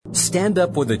Stand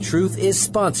Up with the Truth is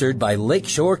sponsored by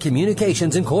Lakeshore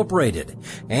Communications Incorporated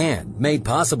and made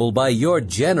possible by your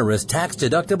generous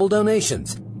tax-deductible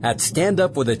donations at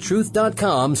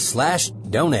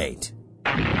standupwiththetruth.com/donate.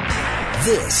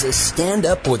 This is Stand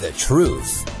Up with the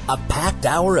Truth, a packed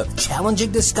hour of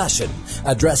challenging discussion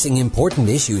addressing important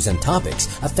issues and topics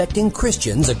affecting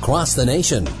Christians across the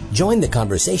nation. Join the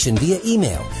conversation via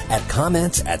email at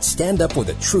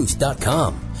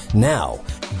comments@standupwiththetruth.com. Now,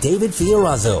 David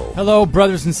Fiorazzo. Hello,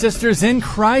 brothers and sisters in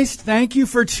Christ. Thank you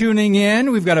for tuning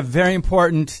in. We've got a very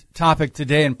important topic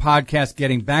today in podcast,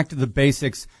 getting back to the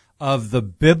basics of the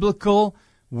biblical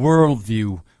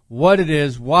worldview. What it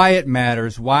is, why it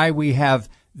matters, why we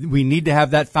need to have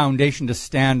that foundation to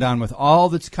stand on with all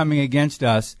that's coming against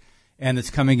us and that's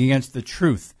coming against the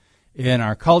truth in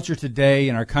our culture today,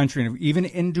 in our country, and even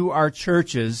into our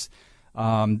churches.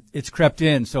 It's crept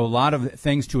in. So a lot of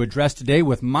things to address today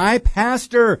with my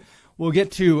pastor. We'll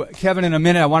get to Kevin in a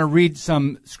minute. I want to read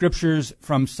some scriptures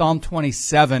from Psalm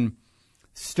 27,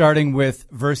 starting with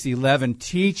verse 11.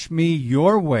 Teach me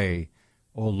your way,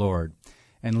 O Lord,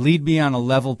 and lead me on a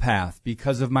level path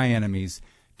because of my enemies.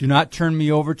 Do not turn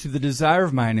me over to the desire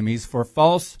of my enemies, for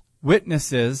false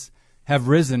witnesses have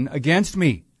risen against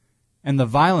me, and the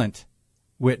violent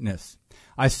witness.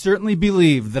 I certainly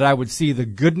believed that I would see the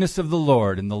goodness of the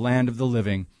Lord in the land of the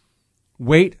living.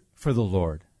 Wait for the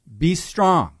Lord. Be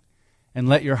strong, and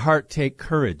let your heart take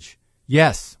courage.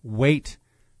 Yes, wait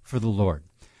for the Lord.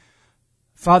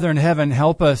 Father in heaven,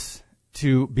 help us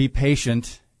to be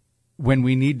patient when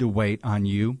we need to wait on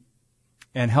you,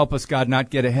 and help us, God,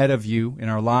 not get ahead of you in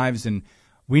our lives. And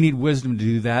we need wisdom to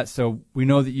do that. So we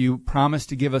know that you promised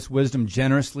to give us wisdom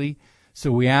generously.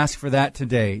 So we ask for that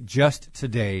today, just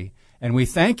today. And we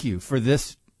thank you for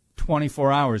this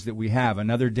 24 hours that we have,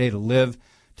 another day to live,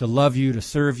 to love you, to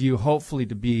serve you, hopefully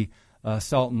to be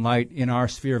salt and light in our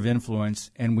sphere of influence.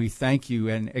 And we thank you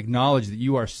and acknowledge that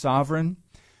you are sovereign,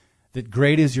 that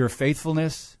great is your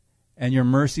faithfulness, and your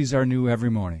mercies are new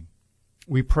every morning.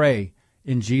 We pray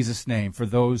in Jesus' name for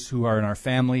those who are in our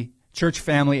family, church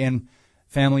family, and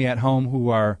family at home who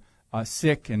are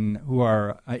sick and who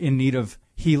are in need of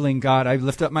healing. God, I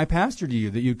lift up my pastor to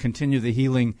you, that you continue the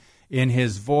healing in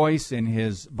his voice, in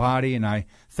his body, and I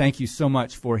thank you so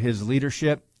much for his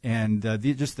leadership and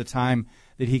just the time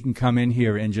that he can come in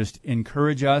here and just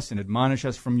encourage us and admonish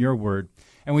us from your word.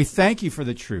 And we thank you for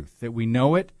the truth, that we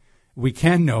know it, we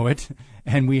can know it,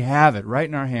 and we have it right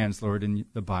in our hands, Lord, in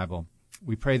the Bible.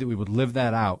 We pray that we would live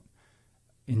that out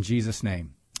in Jesus'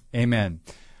 name. Amen.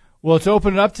 Well, to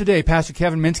open it up today, Pastor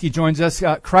Kevin Minske joins us.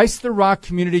 Christ the Rock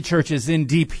Community Church is in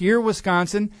De Pere,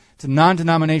 Wisconsin. It's a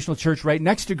non-denominational church right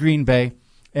next to Green Bay.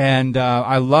 And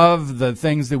I love the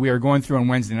things that we are going through on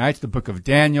Wednesday nights, the book of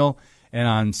Daniel, and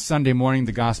on Sunday morning,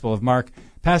 the Gospel of Mark.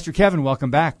 Pastor Kevin, welcome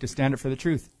back to Stand Up for the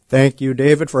Truth. Thank you,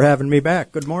 David, for having me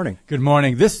back. Good morning. Good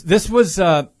morning. This was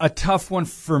a tough one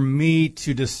for me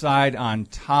to decide on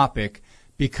topic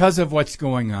because of what's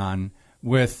going on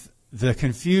with the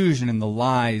confusion and the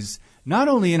lies, not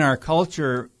only in our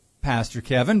culture, Pastor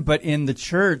Kevin, but in the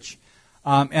church.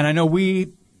 And I know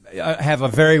we have a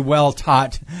very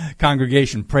well-taught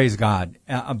congregation, praise God.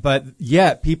 But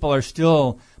yet people are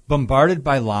still bombarded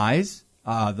by lies.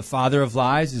 The father of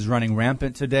lies is running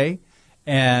rampant today.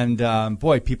 And,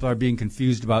 people are being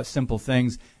confused about simple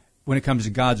things when it comes to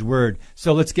God's word.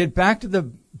 So let's get back to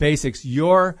the basics.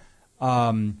 Your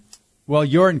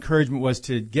encouragement was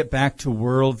to get back to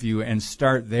worldview and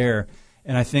start there.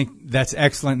 And I think that's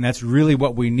excellent, and that's really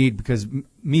what we need, because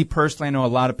me personally, I know a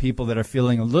lot of people that are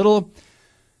feeling a little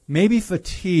maybe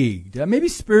fatigued, maybe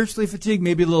spiritually fatigued,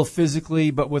 maybe a little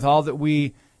physically, but with all that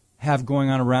we have going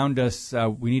on around us,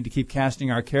 we need to keep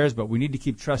casting our cares, but we need to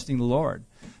keep trusting the Lord.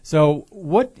 So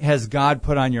what has God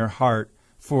put on your heart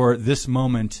for this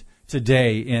moment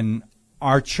today in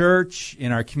our church,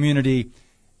 in our community,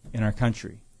 in our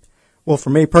country? Well,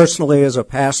 for me personally, as a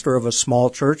pastor of a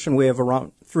small church, and we have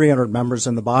around 300 members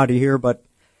in the body here, but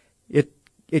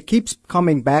it keeps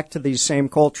coming back to these same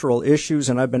cultural issues,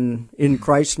 and I've been in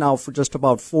Christ now for just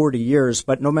about 40 years,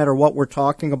 but no matter what we're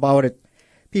talking about,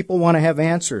 people want to have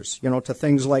answers, to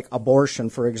things like abortion,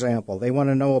 for example. They want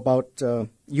to know about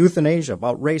euthanasia,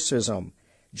 about racism,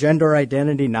 gender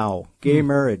identity now, gay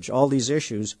marriage, all these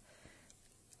issues.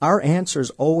 Our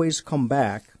answers always come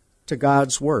back to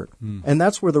God's Word. And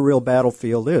that's where the real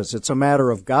battlefield is. It's a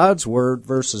matter of God's Word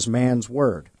versus man's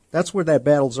Word. That's where that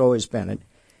battle's always been. And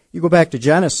you go back to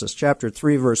Genesis chapter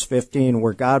 3, verse 15,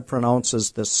 where God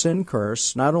pronounces the sin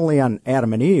curse, not only on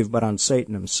Adam and Eve, but on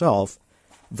Satan himself.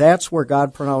 That's where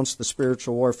God pronounced the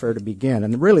spiritual warfare to begin.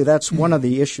 And really, that's one of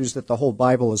the issues that the whole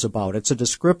Bible is about. It's a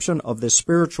description of this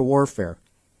spiritual warfare.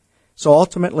 So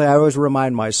ultimately, I always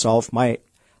remind myself,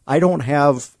 I don't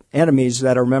have enemies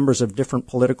that are members of different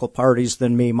political parties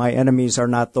than me. My enemies are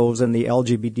not those in the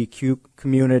LGBTQ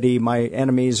community. My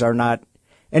enemies are not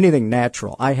anything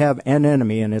natural. I have an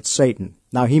enemy, and it's Satan.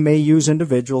 Now, he may use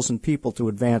individuals and people to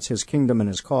advance his kingdom and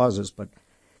his causes, but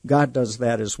God does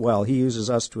that as well. He uses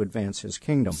us to advance his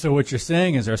kingdom. So what you're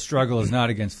saying is our struggle is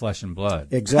not against flesh and blood.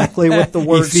 Exactly what the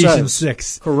word Ephesians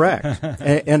says. 6. Correct.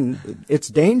 And it's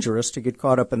dangerous to get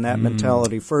caught up in that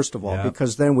mentality, first of all,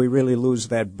 because then we really lose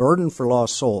that burden for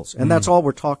lost souls. And that's all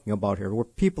we're talking about here. We're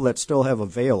people that still have a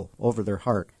veil over their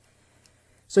heart.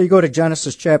 So you go to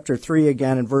Genesis chapter 3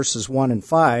 again in verses 1 and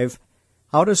 5.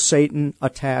 How does Satan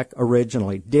attack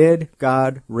originally? Did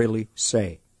God really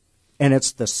say? And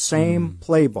it's the same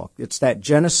playbook. It's that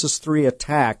Genesis 3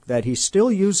 attack that he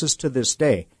still uses to this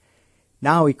day.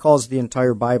 Now he calls the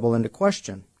entire Bible into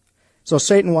question. So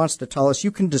Satan wants to tell us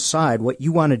you can decide what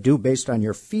you want to do based on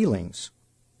your feelings.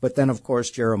 But then, of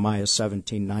course, Jeremiah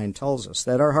 17:9 tells us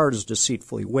that our heart is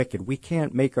deceitfully wicked. We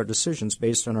can't make our decisions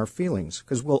based on our feelings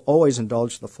because we'll always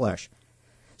indulge the flesh.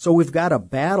 So we've got a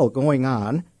battle going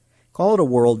on. Call it a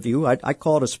worldview. I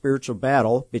call it a spiritual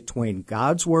battle between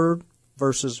God's Word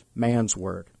versus man's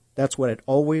word. That's what it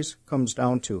always comes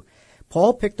down to.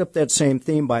 Paul picked up that same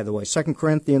theme, by the way. 2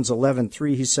 Corinthians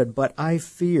 11:3, he said, "But I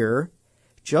fear,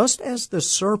 just as the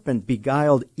serpent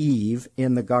beguiled Eve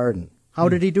in the garden." How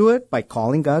did he do it? By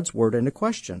calling God's word into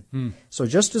question. So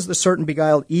just as the serpent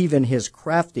beguiled Eve in his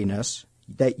craftiness,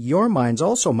 that your minds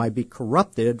also might be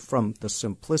corrupted from the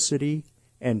simplicity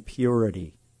and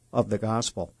purity of the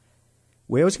gospel.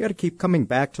 We always got to keep coming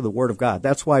back to the Word of God.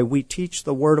 That's why we teach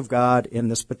the Word of God in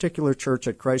this particular church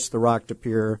at Christ the Rock de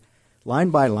Pierre,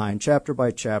 line by line, chapter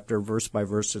by chapter, verse by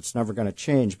verse. It's never going to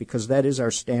change because that is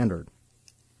our standard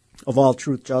of all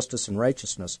truth, justice, and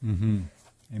righteousness.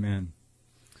 Amen.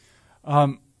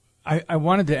 I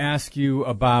wanted to ask you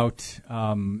about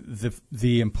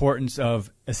the importance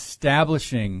of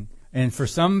establishing, and for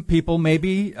some people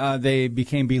maybe they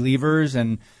became believers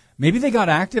and maybe they got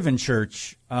active in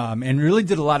church and really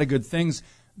did a lot of good things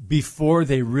before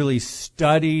they really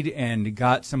studied and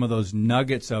got some of those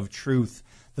nuggets of truth,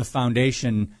 the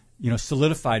foundation,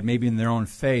 solidified maybe in their own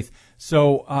faith.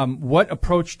 So what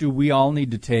approach do we all need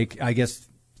to take, I guess,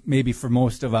 maybe for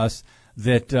most of us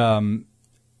that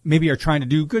maybe are trying to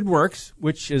do good works,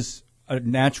 which is a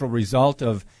natural result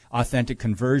of authentic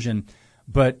conversion,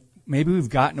 but maybe we've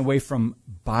gotten away from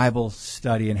Bible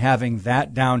study and having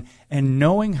that down and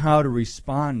knowing how to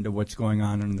respond to what's going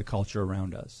on in the culture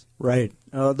around us. Right.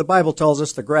 The Bible tells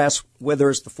us the grass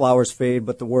withers, the flowers fade,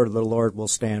 but the word of the Lord will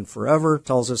stand forever. It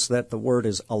tells us that the word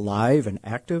is alive and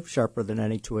active, sharper than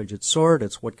any two-edged sword.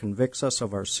 It's what convicts us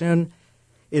of our sin.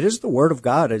 It is the word of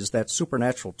God. It is that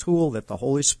supernatural tool that the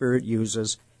Holy Spirit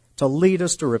uses to lead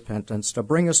us to repentance, to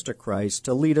bring us to Christ,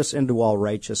 to lead us into all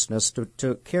righteousness,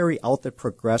 to carry out the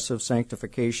progressive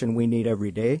sanctification we need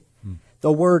every day.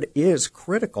 The Word is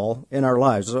critical in our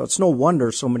lives. So it's no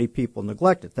wonder so many people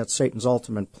neglect it. That's Satan's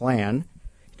ultimate plan.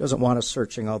 He doesn't want us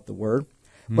searching out the Word.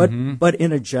 But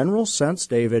in a general sense,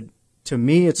 David, to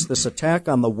me it's this attack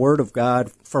on the Word of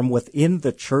God from within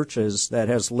the churches that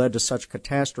has led to such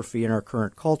catastrophe in our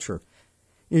current culture.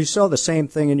 You saw the same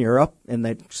thing in Europe in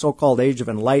the so-called Age of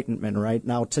Enlightenment right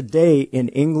now. Today in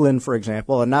England, for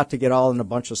example, and not to get all in a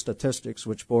bunch of statistics,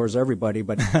 which bores everybody,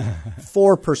 but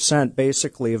 4%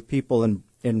 basically of people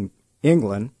in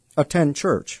England attend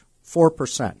church.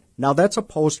 4%. Now that's a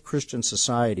post-Christian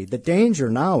society. The danger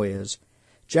now is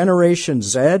Generation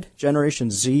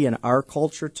Z in our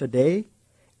culture today,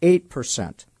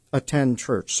 8%. Attend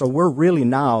church. So we're really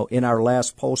now in our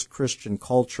last post-Christian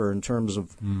culture in terms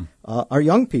of our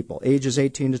young people, ages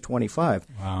 18 to 25.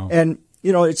 Wow. And,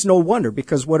 it's no wonder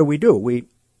because what do?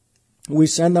 We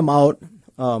send them out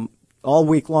all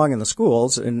week long in the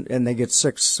schools and they get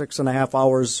six and a half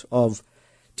hours of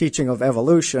teaching of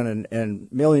evolution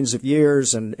and millions of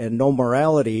years and no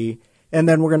morality. And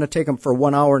then we're going to take them for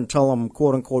 1 hour and tell them,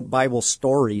 quote-unquote, Bible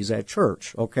stories at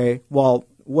church, okay? Well,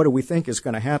 what do we think is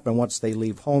going to happen once they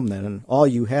leave home then? And all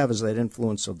you have is that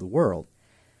influence of the world.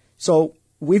 So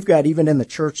we've got, even in the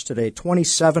church today,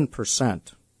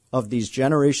 27% of these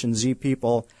Generation Z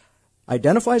people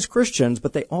identify as Christians,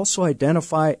 but they also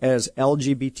identify as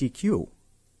LGBTQ.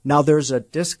 Now, there's a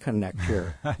disconnect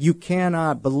here. You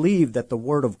cannot believe that the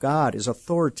Word of God is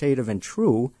authoritative and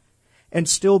true and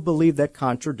still believe that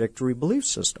contradictory belief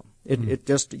system. It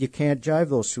just, you can't jive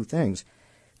those two things.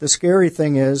 The scary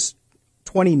thing is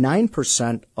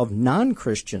 29% of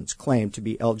non-Christians claim to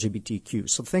be LGBTQ.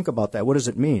 So think about that. What does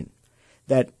it mean?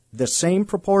 That the same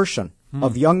proportion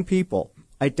of young people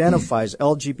identifies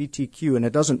LGBTQ, and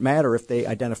it doesn't matter if they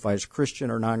identify as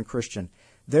Christian or non-Christian.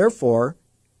 Therefore,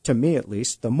 to me at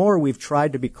least, the more we've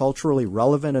tried to be culturally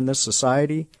relevant in this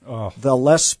society, the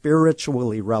less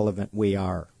spiritually relevant we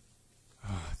are.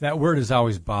 That word has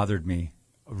always bothered me,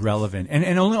 relevant.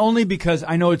 And only because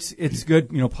I know it's good.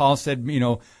 Paul said,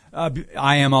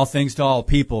 I am all things to all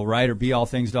people, right? Or be all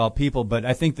things to all people. But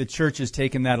I think the church has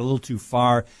taken that a little too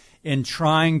far in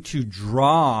trying to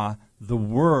draw the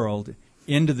world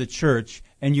into the church.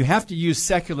 And you have to use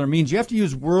secular means. You have to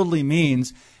use worldly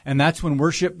means. And that's when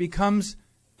worship becomes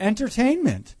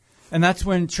entertainment. And that's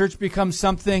when church becomes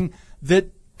something that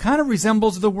kind of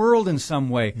resembles the world in some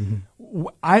way. Mm-hmm.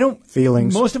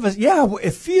 Feelings. Most of us,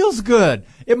 it feels good.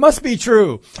 It must be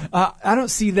true. I don't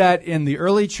see that in the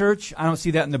early church. I don't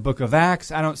see that in the book of Acts.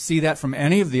 I don't see that from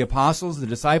any of the apostles, the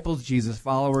disciples, Jesus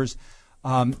followers.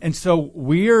 And so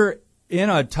we're in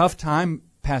a tough time,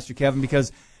 Pastor Kevin,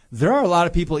 because there are a lot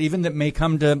of people even that may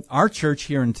come to our church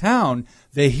here in town.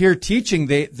 They hear teaching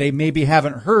they maybe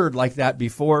haven't heard like that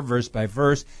before, verse by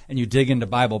verse, and you dig into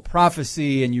Bible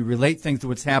prophecy and you relate things to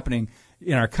what's happening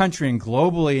in our country and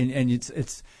globally,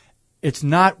 and it's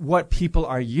not what people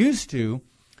are used to.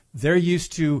 They're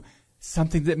used to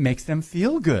something that makes them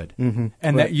feel good. Mm-hmm.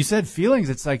 And right. That you said feelings,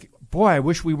 it's like, boy, I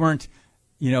wish we weren't,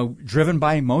 driven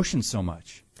by emotions so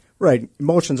much. Right.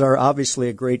 Emotions are obviously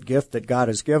a great gift that God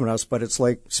has given us, but it's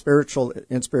like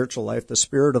in spiritual life, the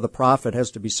spirit of the prophet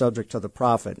has to be subject to the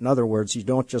prophet. In other words, you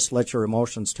don't just let your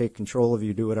emotions take control of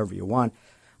you, do whatever you want.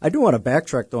 I do want to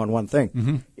backtrack, though, on one thing.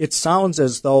 Mm-hmm. It sounds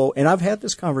as though, and I've had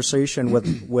this conversation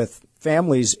with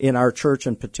families in our church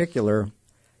in particular,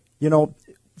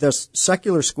 the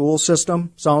secular school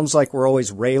system sounds like we're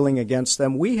always railing against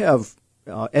them. We have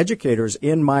educators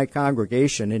in my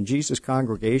congregation, in Jesus'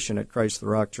 congregation at Christ the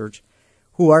Rock Church,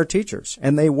 who are teachers,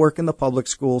 and they work in the public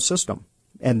school system.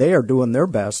 And they are doing their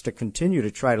best to continue to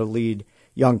try to lead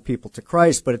young people to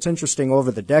Christ. But it's interesting,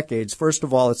 over the decades, first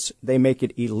of all, they make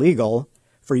it illegal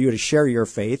for you to share your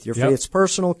faith. Your faith's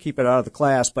personal, keep it out of the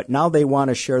class. But now they want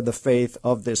to share the faith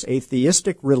of this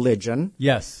atheistic religion.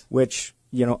 Yes. Which,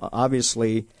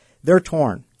 obviously, they're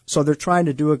torn. So they're trying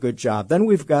to do a good job. Then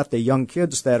we've got the young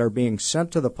kids that are being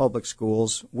sent to the public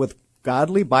schools with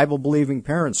godly, Bible-believing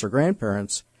parents or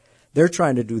grandparents. They're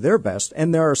trying to do their best.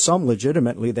 And there are some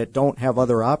legitimately that don't have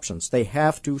other options. They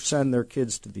have to send their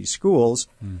kids to these schools.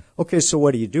 Okay, so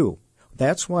what do?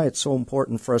 That's why it's so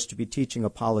important for us to be teaching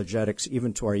apologetics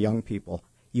even to our young people.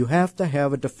 You have to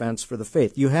have a defense for the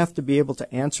faith. You have to be able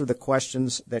to answer the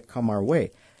questions that come our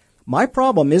way. My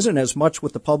problem isn't as much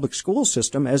with the public school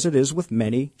system as it is with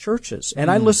many churches. And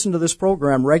I listen to this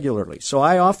program regularly. So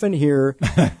I often hear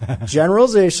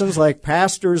generalizations like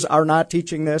pastors are not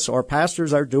teaching this or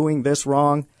pastors are doing this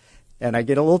wrong. And I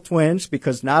get a little twinge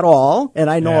because not all.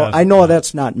 And I know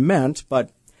that's not meant,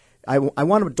 but I don't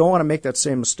want to make that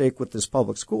same mistake with this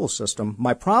public school system.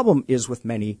 My problem is with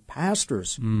many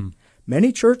pastors.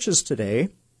 Many churches today,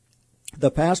 the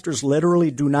pastors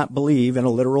literally do not believe in a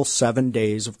literal 7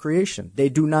 days of creation. They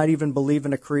do not even believe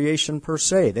in a creation per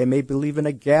se. They may believe in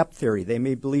a gap theory. They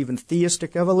may believe in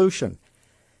theistic evolution.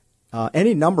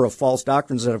 Any number of false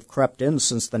doctrines that have crept in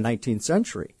since the 19th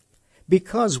century.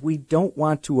 Because we don't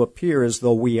want to appear as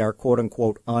though we are,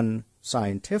 quote-unquote,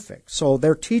 unscientific. So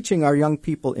they're teaching our young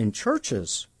people in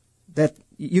churches that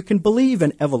you can believe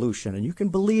in evolution and you can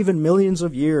believe in millions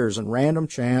of years and random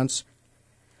chance.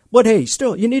 But hey,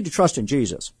 still, you need to trust in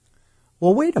Jesus.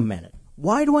 Well, wait a minute.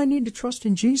 Why do I need to trust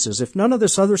in Jesus? If none of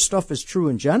this other stuff is true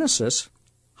in Genesis,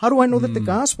 how do I know that the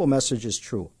gospel message is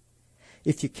true?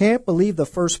 If you can't believe the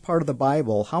first part of the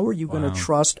Bible, how are you going to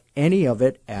trust any of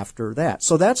it after that?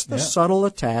 So that's the subtle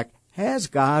attack. Has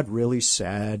God really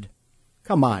said?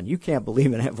 Come on, you can't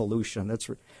believe in evolution.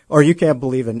 Or you can't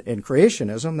believe in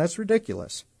creationism. That's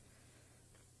ridiculous.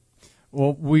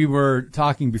 Well, we were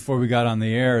talking before we got on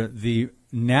the air, the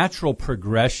natural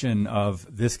progression of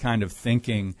this kind of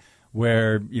thinking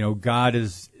where, God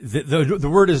is, the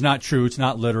word is not true, it's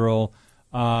not literal,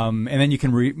 and then you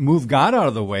can move God out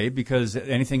of the way because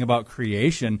anything about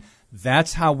creation,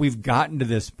 that's how we've gotten to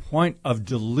this point of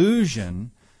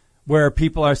delusion where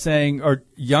people are saying, or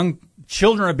young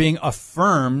children are being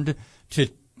affirmed to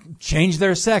change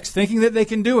their sex, thinking that they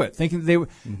can do it, thinking that they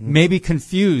may be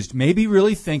confused, maybe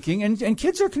really thinking, and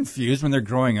kids are confused when they're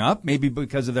growing up, maybe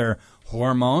because of their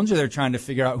hormones or they're trying to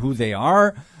figure out who they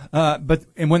are.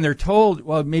 And when they're told,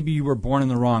 well, maybe you were born in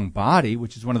the wrong body,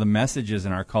 which is one of the messages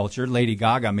in our culture. Lady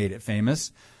Gaga made it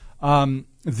famous.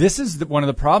 This is one of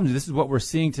the problems. This is what we're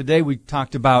seeing today. We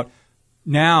talked about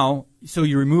now, so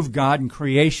you remove God and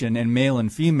creation and male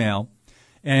and female,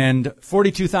 And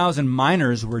 42,000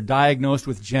 minors were diagnosed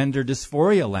with gender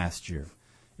dysphoria last year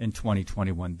in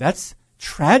 2021. That's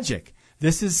tragic.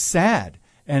 This is sad.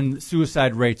 And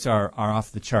suicide rates are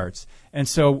off the charts. And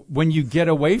so when you get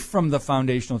away from the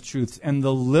foundational truths and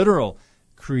the literal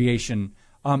creation,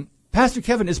 Pastor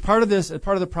Kevin, is part of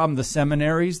the problem the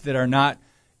seminaries that are not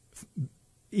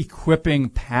equipping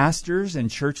pastors and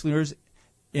church leaders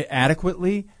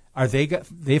adequately?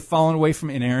 They've fallen away from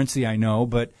inerrancy, I know,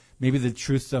 but maybe the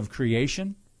truths of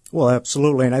creation? Well,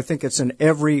 absolutely, and I think it's in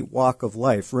every walk of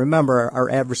life. Remember, our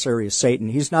adversary is Satan.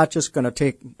 He's not just going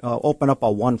to open up a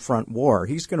one-front war.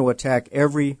 He's going to attack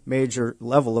every major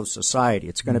level of society.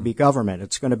 It's going to be government.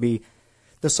 It's going to be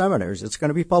the seminaries. It's going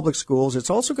to be public schools. It's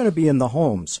also going to be in the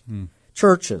homes.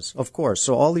 Churches, of course.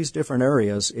 So all these different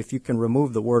areas, if you can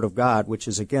remove the Word of God, which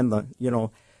is, again,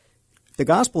 the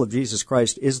gospel of Jesus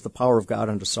Christ is the power of God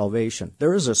unto salvation.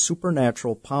 There is a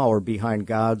supernatural power behind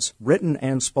God's written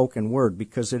and spoken word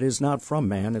because it is not from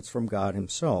man, it's from God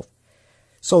himself.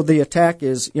 So the attack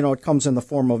is, it comes in the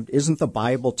form of, isn't the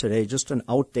Bible today just an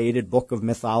outdated book of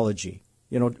mythology?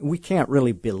 We can't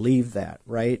really believe that,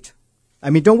 right? I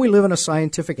mean, don't we live in a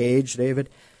scientific age, David?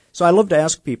 So I love to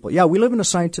ask people, yeah, we live in a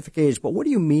scientific age, but what do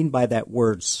you mean by that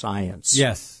word science?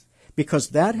 Yes. Because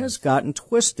that has gotten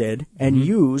twisted and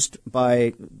used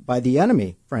by the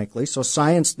enemy, frankly. So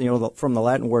science, from the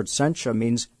Latin word scientia,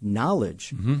 means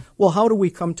knowledge. Well, how do we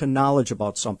come to knowledge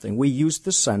about something? We use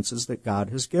the senses that God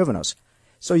has given us.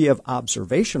 So you have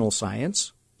observational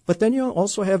science, but then you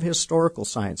also have historical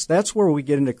science. That's where we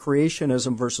get into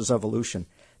creationism versus evolution.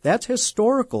 That's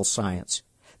historical science.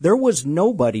 There was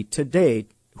nobody today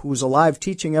who's alive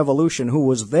teaching evolution who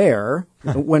was there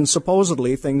when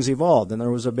supposedly things evolved and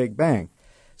there was a big bang.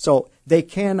 So they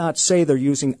cannot say they're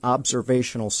using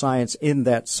observational science in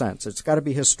that sense. It's got to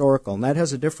be historical, and that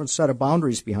has a different set of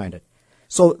boundaries behind it.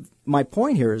 So my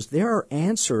point here is there are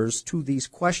answers to these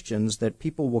questions that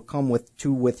people will come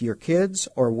with your kids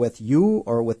or with you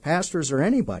or with pastors or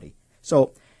anybody.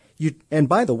 So and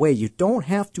by the way, you don't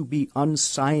have to be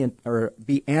or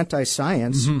be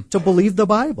anti-science to believe the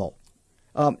Bible.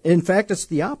 In fact, it's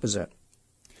the opposite.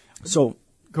 So,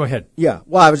 go ahead. Yeah.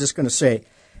 Well, I was just going to say,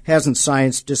 hasn't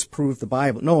science disproved the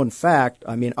Bible? No, in fact,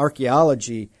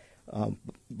 archaeology,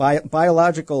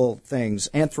 biological things,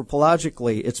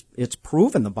 anthropologically, it's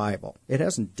proven the Bible. It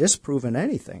hasn't disproven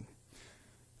anything.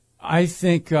 I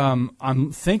think I'm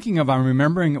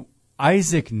remembering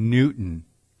Isaac Newton.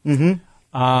 He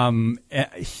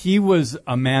was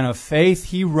a man of faith.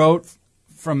 He wrote,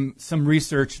 from some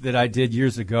research that I did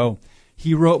years ago,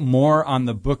 he wrote more on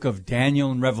the book of Daniel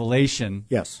and Revelation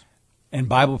and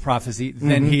Bible prophecy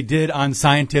than he did on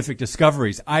scientific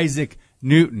discoveries. Isaac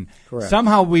Newton. Correct.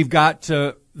 Somehow we've got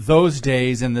to those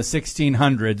days in the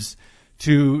 1600s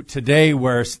to today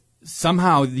where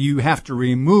somehow you have to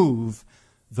remove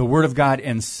the Word of God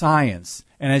and science.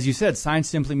 And as you said, science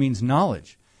simply means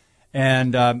knowledge.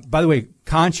 And by the way,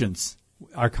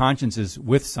 our conscience is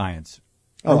with science.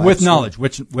 Or with knowledge,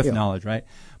 knowledge, right?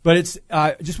 But it's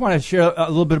just want to share a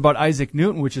little bit about Isaac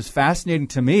Newton, which is fascinating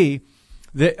to me.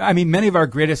 Many of our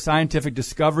greatest scientific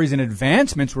discoveries and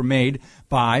advancements were made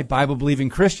by Bible-believing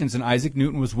Christians, and Isaac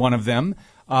Newton was one of them.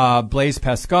 Blaise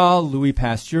Pascal, Louis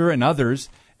Pasteur, and others.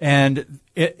 And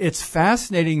it's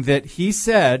fascinating that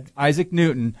Isaac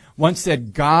Newton once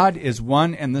said, God is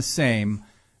one and the same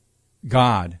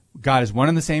God. God is one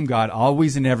and the same God,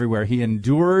 always and everywhere. He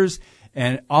endures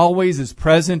and always is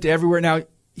present everywhere. Now,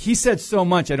 he said so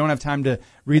much, I don't have time to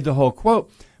read the whole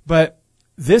quote, but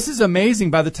this is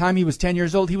amazing. By the time he was 10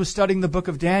 years old, he was studying the book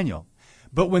of Daniel.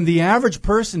 But when the average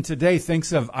person today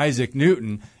thinks of Isaac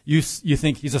Newton, you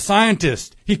think he's a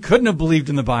scientist. He couldn't have believed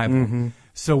in the Bible.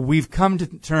 So we've come to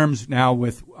terms now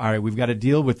with, all right, we've got to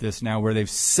deal with this now where they've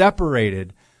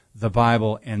separated the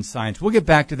Bible and science. We'll get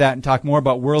back to that and talk more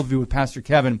about Worldview with Pastor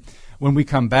Kevin when we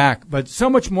come back. But so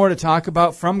much more to talk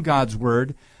about from God's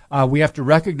Word. We have to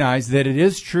recognize that it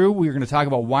is true. We're going to talk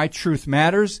about why truth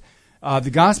matters. The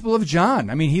Gospel of John,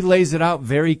 he lays it out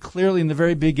very clearly in the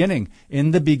very beginning.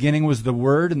 In the beginning was the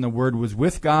Word, and the Word was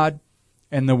with God,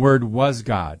 and the Word was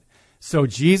God. So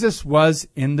Jesus was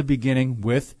in the beginning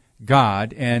with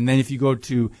God. And then if you go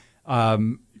to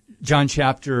John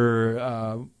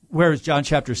chapter, where is John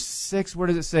chapter 6? Where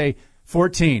does it say?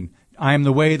 14. I am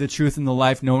the way, the truth, and the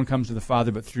life. No one comes to the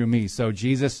Father but through me. So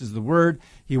Jesus is the Word.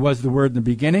 He was the Word in the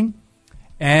beginning.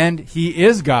 And He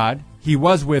is God. He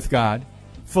was with God,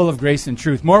 full of grace and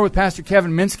truth. More with Pastor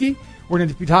Kevin Minske. We're going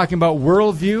to be talking about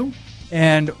worldview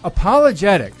and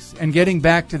apologetics and getting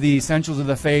back to the essentials of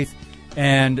the faith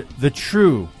and the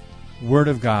true Word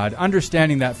of God.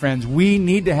 Understanding that, friends, we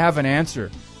need to have an answer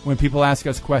when people ask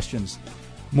us questions.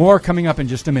 More coming up in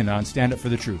just a minute on Stand Up for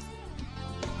the Truth.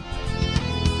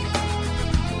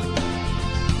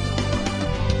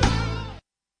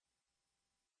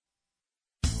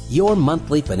 Your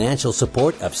monthly financial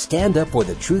support of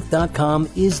StandUpForTheTruth.com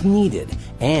is needed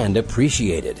and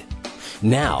appreciated.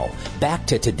 Now, back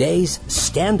to today's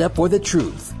Stand Up for the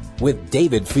Truth with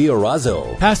David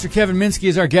Fiorazzo. Pastor Kevin Minske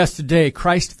is our guest today,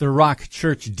 Christ the Rock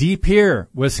Church, Deep Here,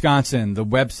 Wisconsin. The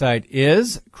website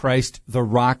is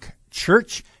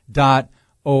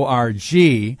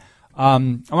ChristTheRockChurch.org. I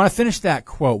want to finish that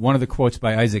quote, one of the quotes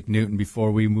by Isaac Newton,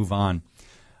 before we move on.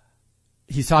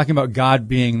 He's talking about God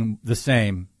being the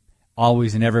same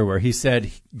always and everywhere. He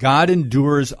said, God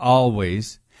endures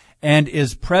always and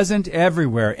is present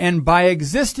everywhere, and by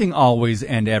existing always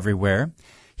and everywhere,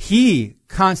 he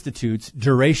constitutes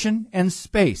duration and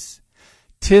space.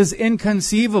 'Tis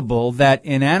inconceivable that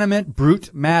inanimate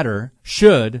brute matter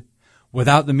should,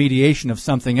 without the mediation of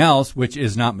something else which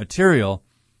is not material,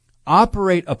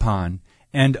 operate upon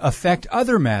and affect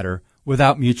other matter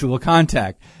without mutual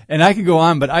contact. And I could go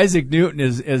on, but Isaac Newton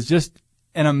is just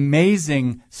an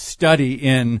amazing study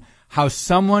in how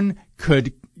someone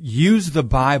could use the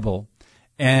Bible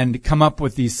and come up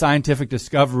with these scientific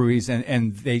discoveries,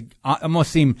 and they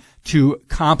almost seem to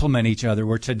complement each other,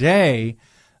 where today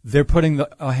they're putting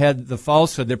ahead the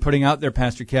falsehood. They're putting out there,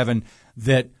 Pastor Kevin,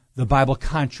 that the Bible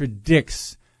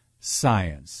contradicts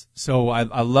science. So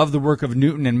I love the work of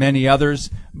Newton and many others,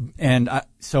 and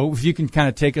so if you can kind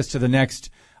of take us to the next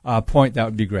point, that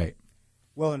would be great.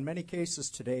 Well, in many cases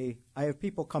today, I have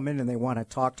people come in and they want to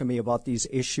talk to me about these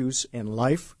issues in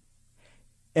life.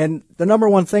 And the number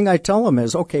one thing I tell them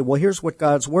is, okay, well, here's what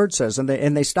God's Word says. And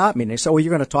they stop me and they say, well, you're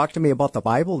going to talk to me about the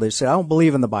Bible? They say, I don't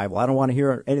believe in the Bible. I don't want to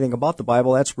hear anything about the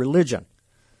Bible. That's religion.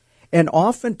 And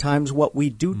oftentimes what we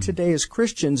do today as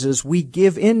Christians is we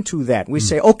give in to that. We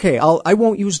say, okay, I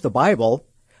won't use the Bible.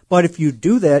 But if you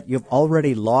do that, you've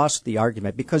already lost the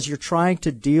argument, because you're trying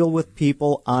to deal with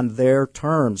people on their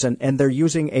terms, and they're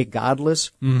using a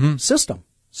godless system.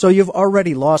 So you've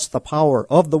already lost the power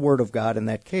of the Word of God in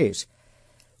that case.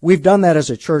 We've done that as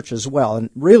a church as well. And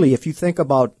really, if you think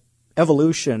about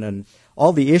evolution and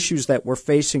all the issues that we're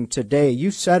facing today,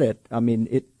 you said it. I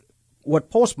mean,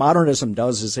 what postmodernism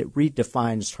does is it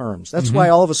redefines terms. That's why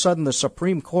all of a sudden the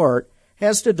Supreme Court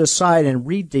has to decide and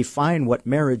redefine what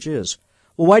marriage is.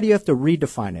 Well, why do you have to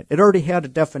redefine it? It already had a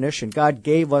definition. God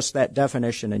gave us that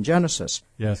definition in Genesis.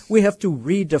 Yes. We have to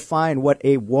redefine what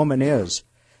a woman is.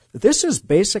 This is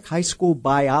basic high school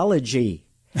biology.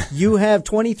 You have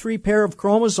 23 pair of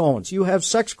chromosomes. You have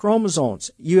sex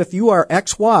chromosomes. If you are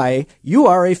XY, you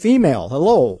are a female.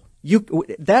 Hello.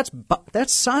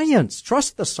 That's science.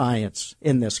 Trust the science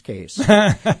in this case.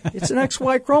 It's an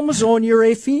XY chromosome. You're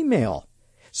a female.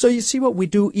 So you see what we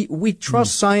do? We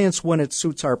trust science when it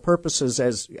suits our purposes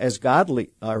as godly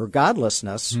or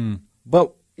godlessness.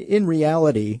 But in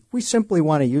reality, we simply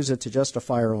want to use it to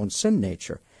justify our own sin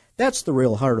nature. That's the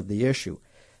real heart of the issue.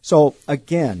 So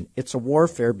again, it's a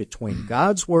warfare between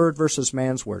God's Word versus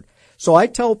man's Word. So I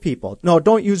tell people, no,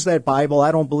 don't use that Bible.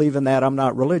 I don't believe in that. I'm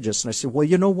not religious. And I say, well,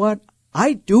 you know what?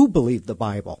 I do believe the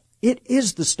Bible. It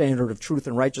is the standard of truth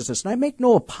and righteousness, and I make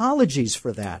no apologies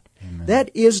for that. Amen. That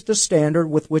is the standard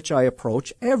with which I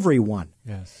approach everyone.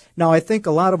 Yes. Now, I think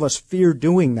a lot of us fear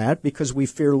doing that because we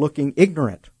fear looking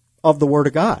ignorant of the Word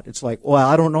of God. It's like, well,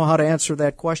 I don't know how to answer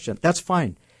that question. That's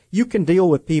fine. You can deal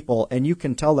with people, and you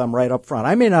can tell them right up front.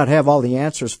 I may not have all the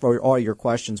answers for all your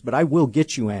questions, but I will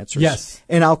get you answers. Yes.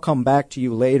 And I'll come back to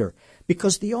you later.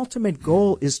 Because the ultimate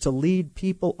goal is to lead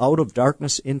people out of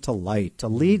darkness into light, to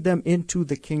lead them into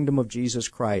the kingdom of Jesus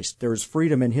Christ. There is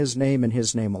freedom in His name and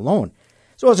His name alone.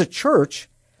 So as a church,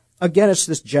 again, it's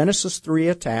this Genesis 3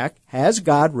 attack. Has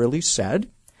God really said?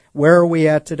 Where are we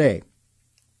at today?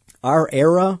 Our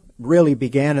era really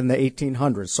began in the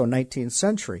 1800s, so 19th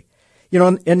century. You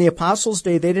know, in the Apostles'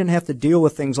 day, they didn't have to deal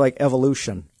with things like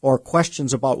evolution or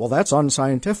questions about, well, that's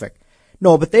unscientific.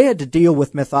 No, but they had to deal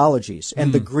with mythologies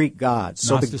and the Greek gods.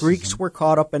 So the Greeks were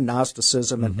caught up in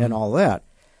Gnosticism and all that.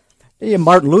 In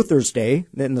Martin Luther's day,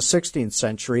 in the 16th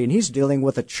century, and he's dealing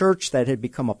with a church that had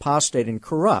become apostate and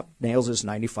corrupt, nails his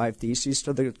 95 Theses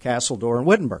to the castle door in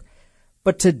Wittenberg.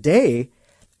 But today,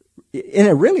 in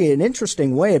a really an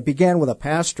interesting way, it began with a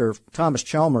pastor, Thomas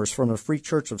Chalmers, from the Free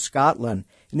Church of Scotland.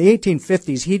 In the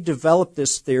 1850s, he developed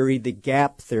this theory, the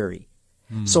gap theory.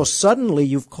 So suddenly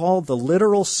you've called the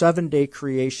literal 7-day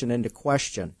creation into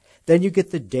question. Then you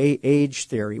get the day-age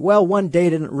theory. Well, one day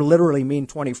didn't literally mean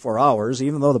 24 hours,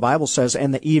 even though the Bible says,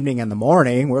 and the evening and the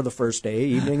morning were the first day,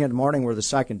 evening and morning were the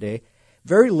second day.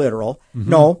 Very literal.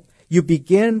 No, you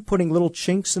begin putting little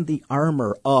chinks in the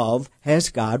armor of, has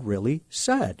God really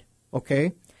said?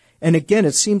 Okay? And again,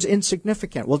 it seems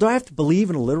insignificant. Well, do I have to believe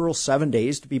in a literal 7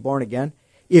 days to be born again?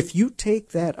 If you take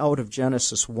that out of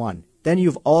Genesis 1, then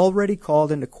you've already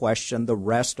called into question the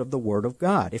rest of the Word of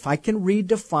God. If I can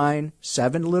redefine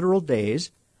 7 literal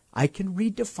days, I can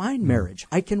redefine marriage.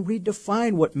 I can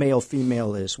redefine what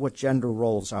male-female is, what gender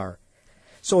roles are.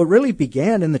 So it really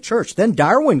began in the church. Then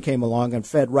Darwin came along and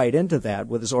fed right into that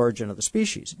with his Origin of the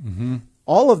Species. Mm-hmm.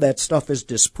 All of that stuff is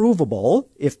disprovable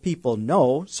if people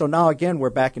know. So now again,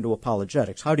 we're back into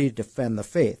apologetics. How do you defend the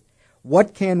faith?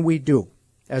 What can we do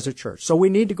as a church? So we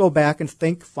need to go back and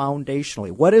think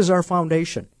foundationally. What is our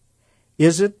foundation?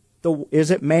 Is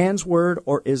it man's word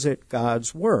or is it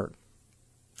God's word?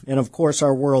 And of course,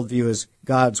 our worldview is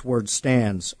God's word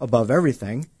stands above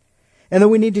everything. And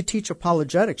then we need to teach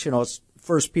apologetics. It's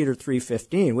 1 Peter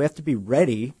 3:15. We have to be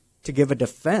ready to give a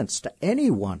defense to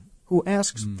anyone who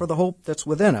asks for the hope that's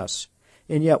within us,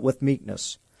 and yet with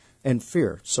meekness and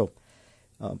fear. So,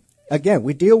 again,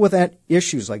 we deal with that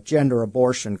issues like gender,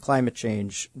 abortion, climate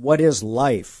change. What is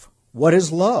life? What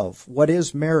is love? What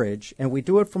is marriage? And we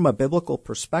do it from a biblical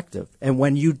perspective. And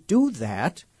when you do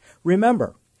that,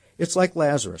 remember, it's like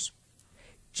Lazarus.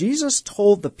 Jesus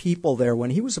told the people there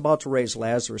when he was about to raise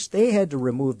Lazarus, they had to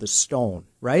remove the stone,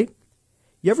 right?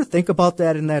 You ever think about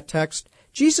that in that text?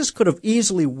 Jesus could have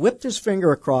easily whipped his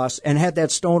finger across and had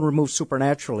that stone removed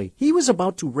supernaturally. He was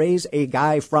about to raise a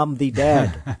guy from the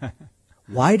dead.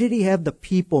 Why did he have the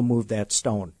people move that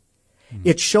stone?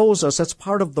 It shows us that's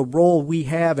part of the role we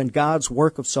have in God's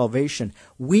work of salvation.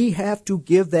 We have to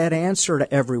give that answer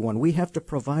to everyone. We have to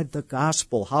provide the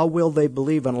gospel. How will they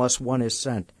believe unless one is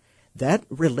sent? That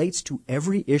relates to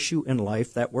every issue in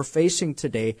life that we're facing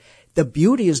today. The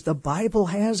beauty is the Bible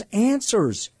has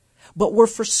answers, but we're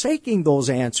forsaking those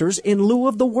answers in lieu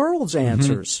of the world's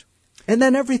answers. And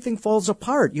then everything falls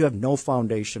apart. You have no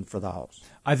foundation for the house.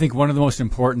 I think one of the most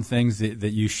important things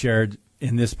that you shared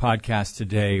in this podcast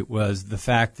today was the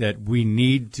fact that we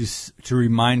need to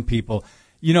remind people,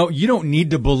 you don't need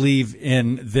to believe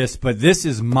in this, but this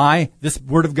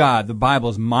Word of God, the Bible,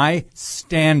 is my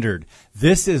standard.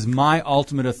 This is my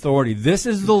ultimate authority. This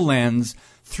is the lens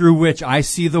through which I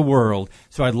see the world.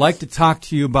 So I'd like to talk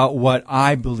to you about what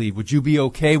I believe. Would you be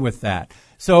okay with that?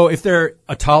 So if they're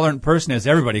a tolerant person, as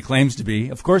everybody claims to be,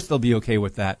 of course they'll be okay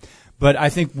with that. But I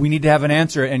think we need to have an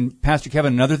answer. And Pastor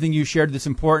Kevin, another thing you shared that's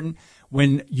important,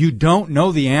 when you don't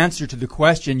know the answer to the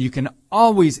question, you can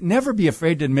always never be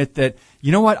afraid to admit that,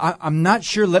 you know what, I'm not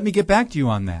sure, let me get back to you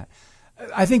on that.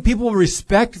 I think people will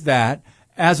respect that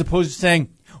as opposed to saying,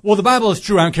 well, the Bible is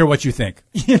true, I don't care what you think.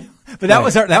 But that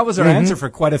was our answer for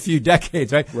quite a few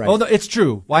decades, right? Oh, no, it's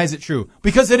true. Why is it true?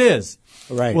 Because it is.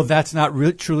 Right. Well, that's not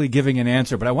really, truly giving an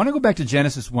answer. But I want to go back to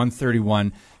Genesis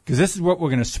 1:31 because this is what we're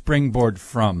going to springboard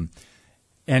from.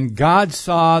 And God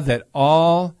saw that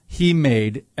all he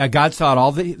made, God saw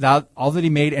all that he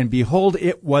made, and behold,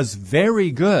 it was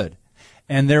very good.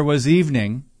 And there was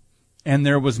evening, and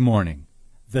there was morning,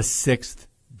 the sixth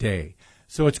day.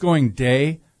 So it's going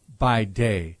day by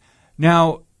day.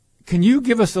 Now, can you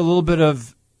give us a little bit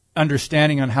of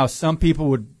understanding on how some people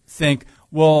would think,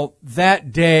 well,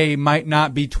 that day might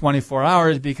not be 24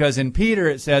 hours because in Peter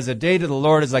it says a day to the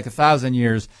Lord is like 1,000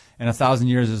 years, and 1,000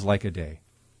 years is like a day.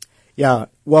 Yeah,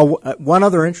 well, one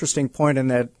other interesting point in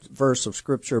that verse of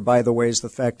Scripture, by the way, is the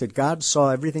fact that God saw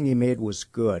everything he made was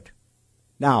good.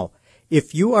 Now,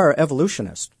 if you are an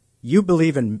evolutionist, you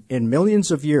believe in millions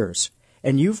of years,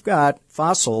 and you've got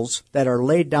fossils that are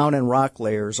laid down in rock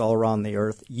layers all around the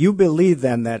earth, you believe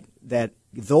then that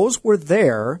those were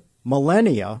there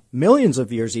millennia, millions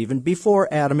of years even,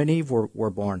 before Adam and Eve were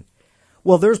born.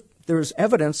 Well, there's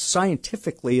evidence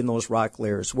scientifically in those rock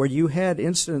layers where you had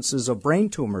instances of brain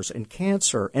tumors and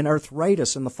cancer and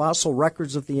arthritis in the fossil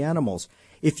records of the animals.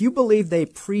 If you believe they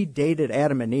predated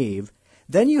Adam and Eve,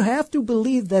 then you have to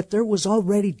believe that there was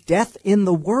already death in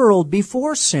the world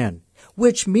before sin,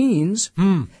 which means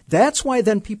that's why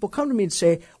then people come to me and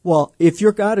say, well, if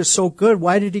your God is so good,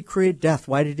 why did he create death?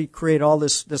 Why did he create all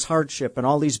this hardship and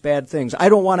all these bad things? I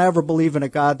don't want to ever believe in a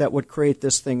God that would create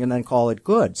this thing and then call it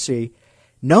good. See?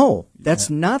 No, that's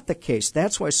not the case.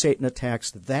 That's why Satan attacks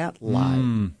that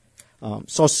lie.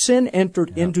 So sin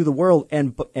entered into the world,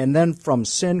 and then from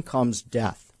sin comes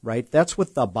death, right? That's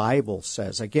what the Bible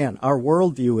says. Again, our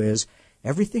worldview is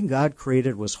everything God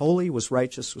created was holy, was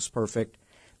righteous, was perfect,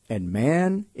 and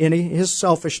man, in his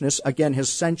selfishness, again, his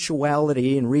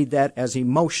sensuality, and read that as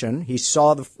emotion, she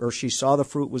saw the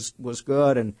fruit was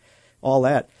good and all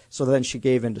that, so then she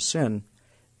gave into sin.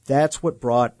 That's what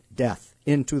brought death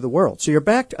into the world. So you're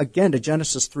back again to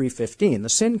Genesis 3:15, the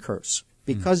sin curse.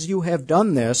 Because you have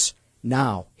done this,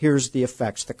 now here's the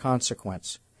effects, the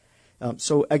consequence.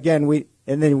 So again,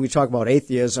 And then we talk about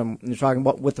atheism, and you're talking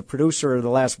about with the producer of the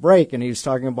last break, and he was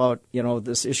talking about,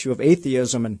 this issue of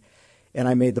atheism, and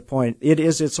I made the point, it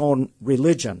is its own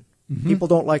religion. Mm-hmm. People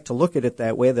don't like to look at it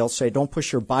that way. They'll say, don't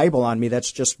push your Bible on me,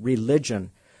 that's just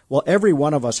religion. Well, every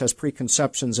one of us has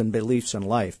preconceptions and beliefs in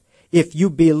life. If you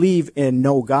believe in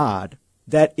no God,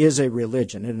 that is a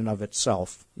religion in and of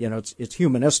itself. It's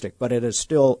humanistic, but it is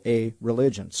still a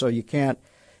religion. So you can't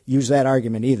use that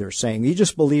argument either, saying you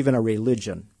just believe in a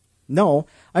religion. No,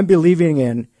 I'm believing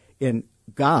in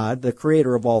God, the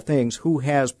creator of all things, who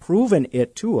has proven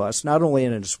it to us, not only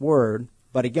in his word,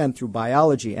 but again through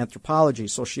biology, anthropology,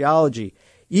 sociology,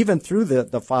 even through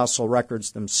the fossil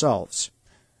records themselves.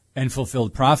 And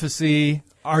fulfilled prophecy,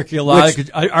 archaeological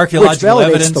which validates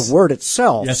evidence. The word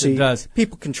itself. Yes, See, it does.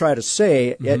 People can try to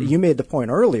say, you made the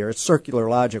point earlier, it's circular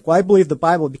logic. Well, I believe the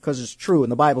Bible because it's true,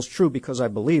 and the Bible's true because I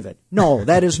believe it. No,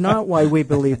 that is not why we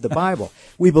believe the Bible.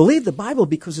 We believe the Bible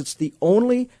because it's the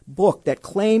only book that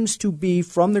claims to be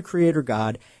from the Creator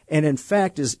God, and in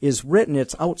fact is written,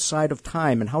 it's outside of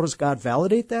time. And how does God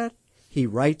validate that? He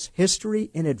writes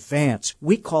history in advance.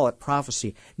 We call it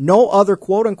prophecy. No other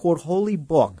quote-unquote holy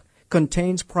book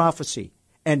contains prophecy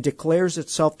and declares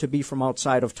itself to be from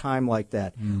outside of time like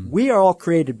that. We are all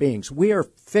created beings. We are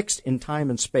fixed in time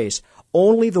and space.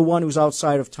 Only the one who's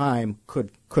outside of time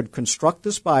could construct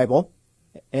this Bible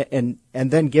and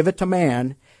then give it to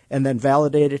man and then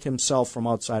validate it himself from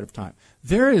outside of time.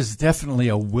 There is definitely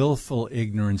a willful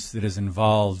ignorance that is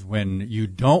involved when you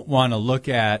don't want to look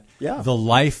at the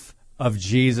life of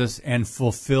Jesus and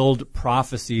fulfilled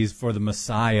prophecies for the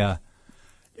Messiah.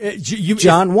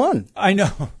 John 1. I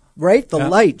know. Right? The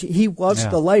light. He was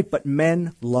the light, but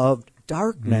men loved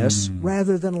darkness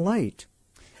rather than light.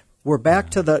 We're back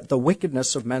to the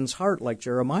wickedness of men's heart, like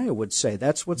Jeremiah would say.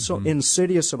 That's what's so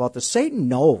insidious about this. Satan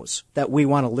knows that we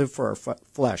want to live for our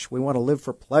flesh. We want to live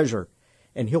for pleasure.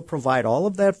 And he'll provide all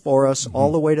of that for us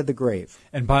all the way to the grave.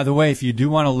 And by the way, if you do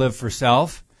want to live for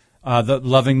self,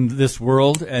 loving this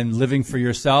world and living for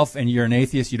yourself, and you're an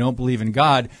atheist, you don't believe in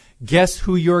God, guess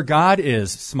who your God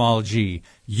is, small g?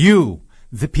 You.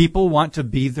 The people want to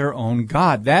be their own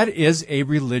God. That is a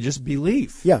religious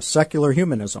belief. Yes, secular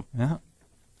humanism. Yeah.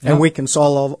 And we can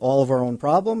solve all of our own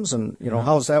problems, and,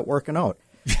 how's that working out?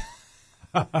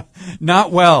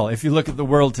 Not well, if you look at the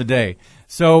world today.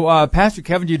 So, Pastor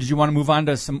Kevin, did you want to move on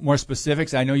to some more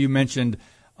specifics? I know you mentioned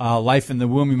life in the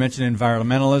womb. You mentioned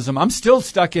environmentalism. I'm still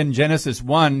stuck in Genesis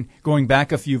 1, going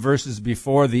back a few verses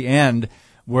before the end,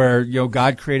 where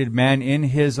God created man in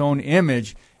his own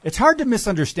image. It's hard to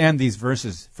misunderstand these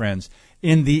verses, friends.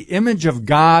 In the image of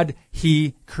God,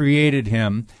 he created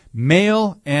him.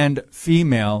 Male and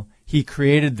female, he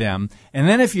created them. And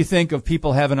then if you think of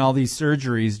people having all these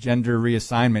surgeries, gender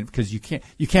reassignment, because you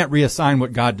can't reassign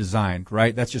what God designed,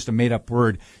 right? That's just a made-up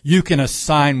word. You can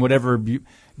assign whatever.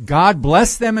 God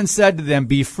blessed them and said to them,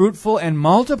 be fruitful and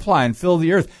multiply and fill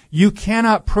the earth. You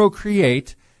cannot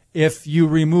procreate if you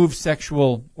remove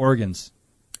sexual organs.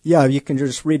 Yeah, you can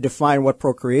just redefine what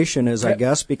procreation is, I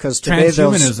guess, because today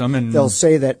they'll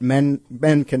say that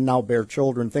men can now bear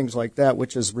children, things like that,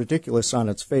 which is ridiculous on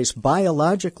its face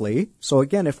biologically. So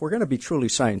again, if we're going to be truly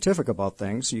scientific about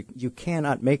things, you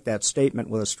cannot make that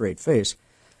statement with a straight face.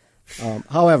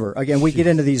 However, again, we get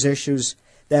into these issues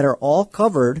that are all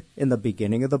covered in the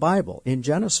beginning of the Bible, in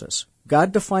Genesis.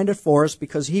 God defined it for us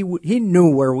because he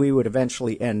knew where we would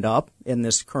eventually end up in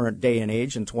this current day and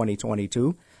age in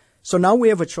 2022. So now we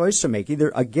have a choice to make.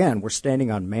 Either, again, we're standing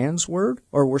on man's word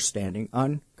or we're standing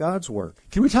on God's word.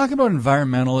 Can we talk about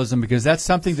environmentalism? Because that's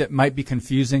something that might be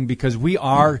confusing, because we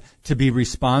are to be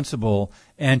responsible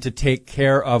and to take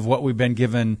care of what we've been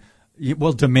given,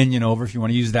 dominion over, if you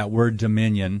want to use that word,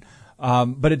 dominion.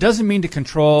 But it doesn't mean to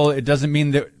control. It doesn't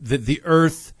mean that the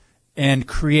earth and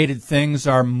created things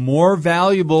are more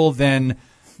valuable than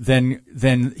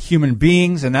human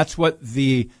beings. And that's what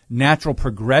the natural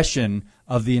progression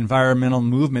of the environmental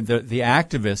movement, the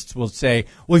activists will say,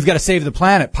 well, we've got to save the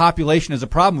planet. Population is a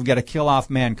problem. We've got to kill off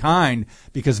mankind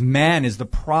because man is the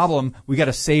problem. We've got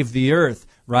to save the earth,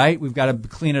 right? We've got to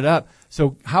clean it up.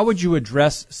 So how would you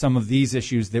address some of these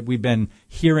issues that we've been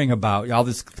hearing about, all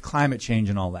this climate change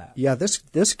and all that? Yeah,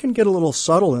 this can get a little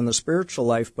subtle in the spiritual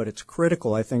life, but it's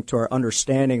critical, I think, to our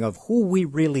understanding of who we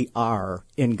really are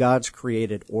in God's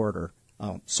created order.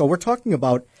 So we're talking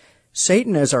about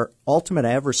Satan as our ultimate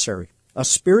adversary. A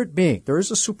spirit being. There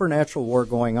is a supernatural war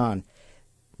going on.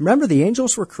 Remember, the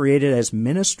angels were created as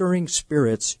ministering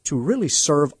spirits to really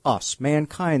serve us,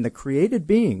 mankind, the created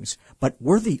beings. But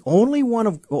we're the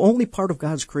only part of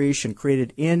God's creation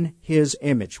created in his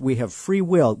image. We have free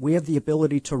will. We have the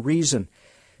ability to reason.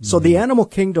 So the animal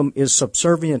kingdom is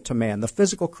subservient to man. The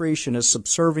physical creation is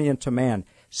subservient to man.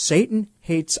 Satan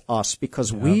hates us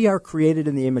because we are created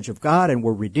in the image of God and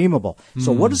we're redeemable.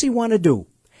 So what does he want to do?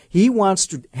 He wants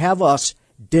to have us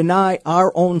deny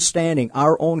our own standing,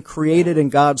 our own created in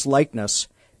God's likeness,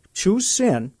 choose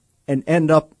sin, and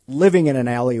end up living in an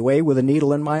alleyway with a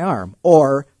needle in my arm,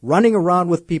 or running around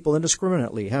with people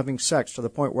indiscriminately, having sex to the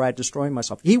point where I destroy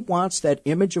myself. He wants that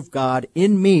image of God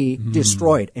in me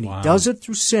destroyed, and he does it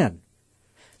through sin.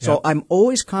 So I'm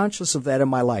always conscious of that in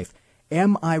my life.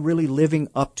 Am I really living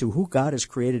up to who God has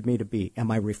created me to be?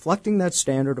 Am I reflecting that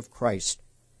standard of Christ?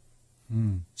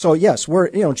 So yes, we're,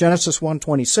 Genesis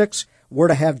 1:26, we're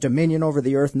to have dominion over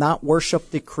the earth, not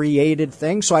worship the created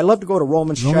thing. So I love to go to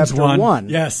Romans chapter 1.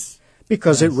 Yes.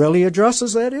 Because it really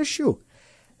addresses that issue.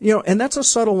 And that's a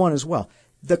subtle one as well.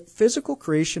 The physical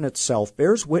creation itself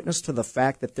bears witness to the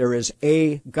fact that there is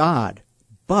a God.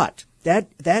 But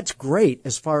that's great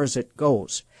as far as it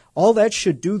goes. All that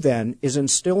should do then is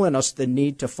instill in us the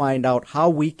need to find out how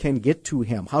we can get to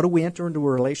him. How do we enter into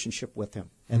a relationship with him?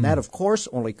 And that, of course,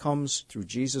 only comes through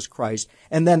Jesus Christ.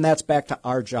 And then that's back to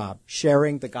our job,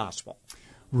 sharing the gospel.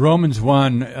 Romans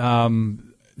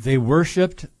 1, they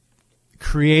worshipped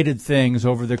created things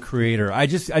over the Creator. I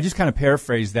just kind of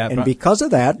paraphrased that. And because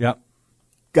of that,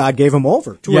 God gave him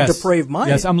over to a depraved mind.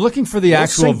 Yes, I'm looking for the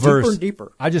actual verse. Deeper and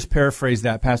deeper. I just paraphrased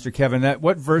that, Pastor Kevin.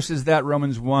 What verse is that?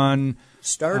 Romans 1?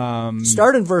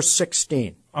 Start in verse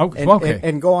 16. Okay.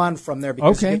 And go on from there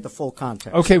because you get the full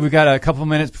context. Okay, we've got a couple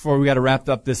minutes before we got to wrap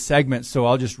up this segment, so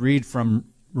I'll just read from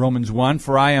Romans 1.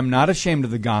 For I am not ashamed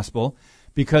of the gospel,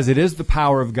 because it is the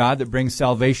power of God that brings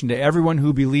salvation to everyone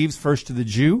who believes, first to the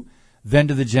Jew, then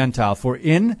to the Gentile. For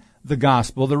in the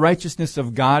gospel, the righteousness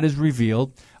of God is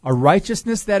revealed, a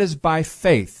righteousness that is by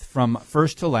faith from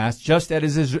first to last, just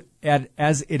as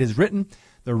it is written,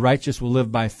 the righteous will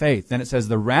live by faith. Then it says,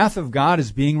 the wrath of God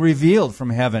is being revealed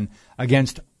from heaven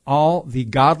against all the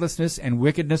godlessness and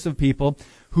wickedness of people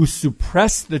who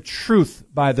suppress the truth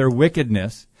by their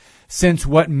wickedness, since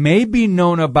what may be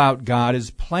known about God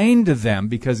is plain to them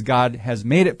because God has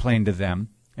made it plain to them.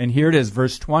 And here it is,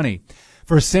 verse 20.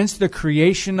 For since the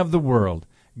creation of the world,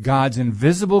 God's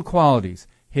invisible qualities,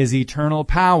 his eternal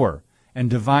power and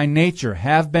divine nature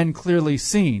have been clearly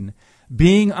seen,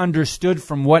 being understood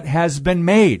from what has been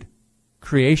made,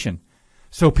 creation.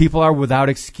 So people are without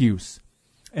excuse.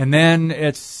 And then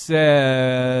it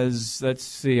says, let's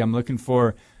see, I'm looking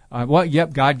for,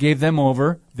 God gave them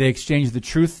over. They exchanged the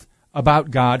truth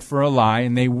about God for a lie,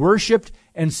 and they worshipped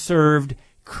and served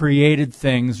created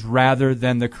things rather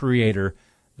than the Creator.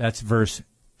 That's verse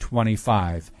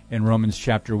 25 in Romans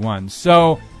chapter 1.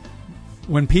 So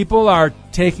when people are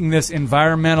taking this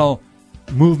environmental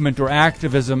movement or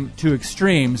activism to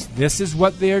extremes, this is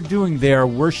what they are doing. They are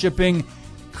worshiping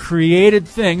created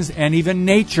things and even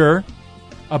nature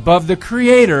above the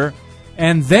Creator.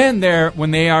 And then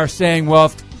when they are saying, well,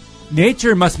 if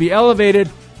nature must be elevated,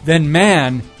 then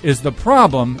man is the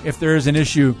problem if there is an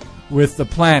issue with the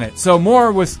planet. So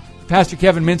more with Pastor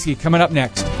Kevin Minske coming up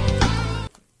next.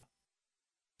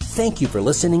 Thank you for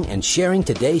listening and sharing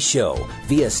today's show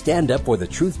via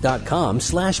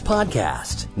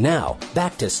standupforthetruth.com/podcast. Now,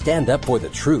 back to Stand Up for the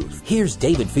Truth. Here's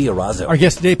David Fiorazzo. Our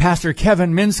guest today, Pastor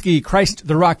Kevin Minske, Christ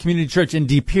the Rock Community Church in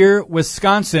De Pere,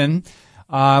 Wisconsin.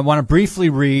 I want to briefly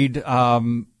read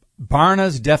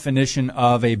Barna's definition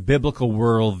of a biblical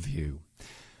worldview.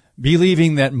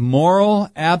 Believing that moral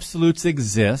absolutes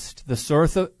exist, the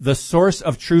source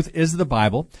of truth is the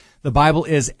Bible. The Bible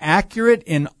is accurate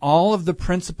in all of the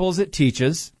principles it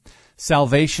teaches.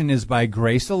 Salvation is by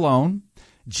grace alone.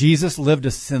 Jesus lived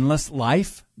a sinless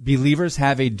life. Believers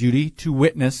have a duty to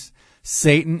witness.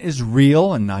 Satan is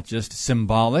real and not just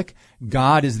symbolic.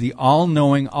 God is the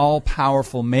all-knowing,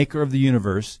 all-powerful maker of the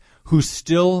universe who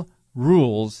still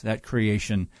rules that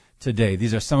creation today.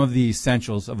 These are some of the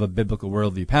essentials of a biblical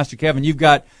worldview. Pastor Kevin, you've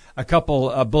got a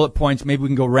couple bullet points. Maybe we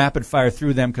can go rapid fire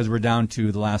through them because we're down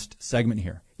to the last segment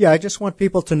here. Yeah, I just want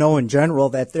people to know in general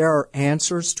that there are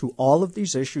answers to all of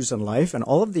these issues in life, and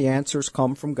all of the answers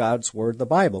come from God's Word, the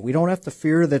Bible. We don't have to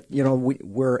fear that,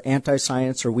 we're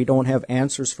anti-science or we don't have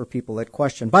answers for people that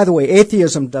question. By the way,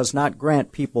 atheism does not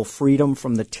grant people freedom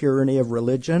from the tyranny of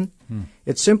religion.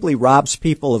 It simply robs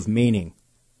people of meaning.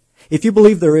 If you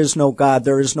believe there is no God,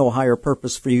 there is no higher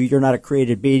purpose for you, you're not a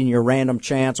created being, you're random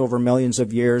chance over millions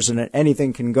of years and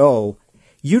anything can go,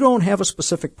 you don't have a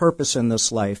specific purpose in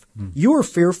this life. You are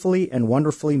fearfully and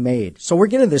wonderfully made. So we're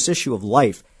getting this issue of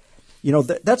life.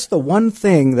 That's the one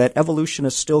thing that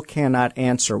evolutionists still cannot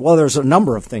answer. Well, there's a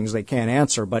number of things they can't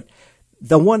answer, but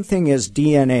the one thing is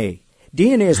DNA.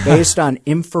 DNA is based on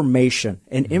information,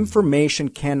 and information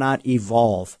cannot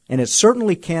evolve, and it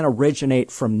certainly can't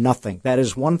originate from nothing. That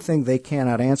is one thing they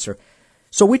cannot answer.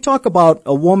 So we talk about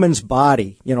a woman's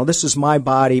body. This is my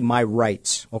body, my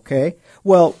rights, okay?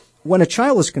 Well, when a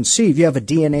child is conceived, you have a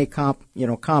DNA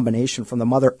combination from the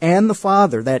mother and the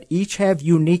father that each have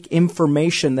unique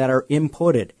information that are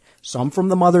inputted. Some from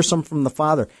the mother, some from the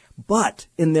father. But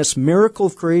in this miracle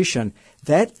of creation,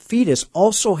 that fetus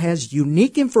also has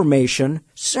unique information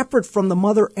separate from the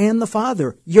mother and the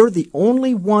father. You're the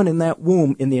only one in that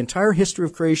womb in the entire history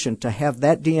of creation to have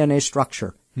that DNA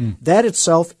structure. That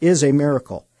itself is a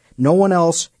miracle. No one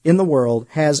else in the world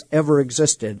has ever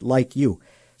existed like you.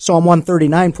 Psalm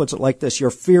 139 puts it like this: you're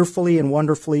fearfully and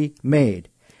wonderfully made.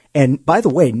 And by the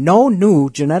way, no new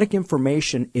genetic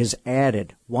information is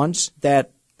added once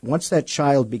that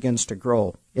child begins to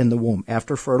grow in the womb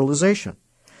after fertilization.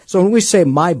 So when we say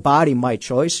my body, my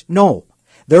choice, no.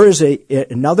 There is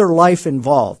another life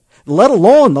involved, let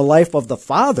alone the life of the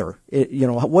father.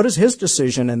 What is his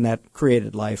decision in that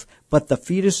created life? But the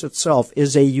fetus itself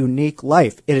is a unique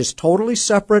life. It is totally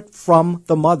separate from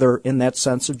the mother in that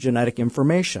sense of genetic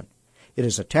information. It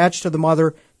is attached to the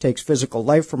mother, takes physical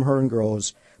life from her and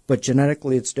grows, but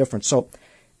genetically it's different. So,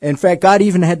 in fact, God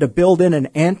even had to build in an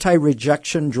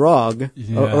anti-rejection drug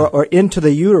or into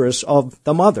the uterus of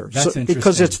the mother. That's interesting.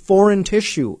 Because it's foreign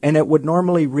tissue, and it would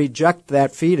normally reject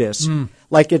that fetus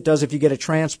like it does if you get a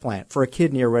transplant for a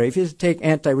kidney or whatever. If you take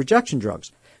anti-rejection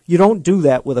drugs, you don't do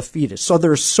that with a fetus. So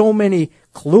there's so many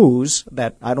clues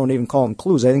that I don't even call them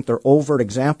clues. I think they're overt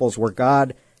examples where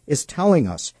God is telling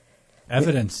us.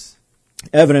 Evidence.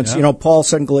 Yeah. Paul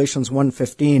said in Galatians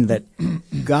 1:15 that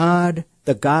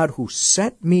the God who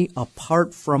set me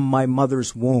apart from my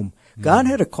mother's womb. God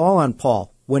had a call on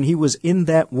Paul when he was in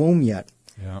that womb yet.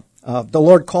 Yeah. The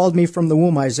Lord called me from the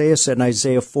womb, Isaiah said in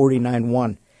Isaiah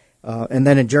 49:1. And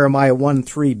then in Jeremiah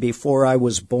 1:3, before I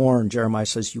was born, Jeremiah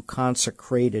says, you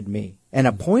consecrated me and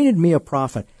appointed me a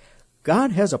prophet.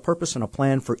 God has a purpose and a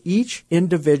plan for each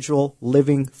individual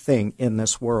living thing in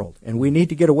this world. And we need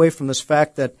to get away from this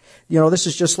fact that, this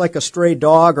is just like a stray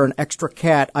dog or an extra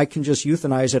cat. I can just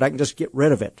euthanize it. I can just get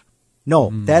rid of it.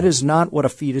 No, that is not what a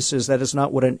fetus is. That is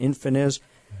not what an infant is.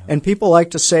 Yeah. And people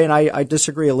like to say, and I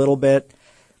disagree a little bit,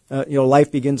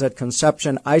 life begins at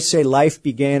conception. I say life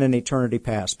began in eternity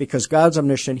past because God's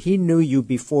omniscient. He knew you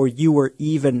before you were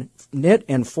even knit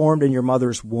and formed in your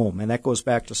mother's womb. And that goes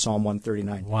back to Psalm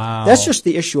 139. Wow. That's just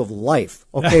the issue of life,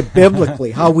 okay,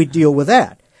 biblically, how we deal with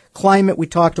that. Climate, we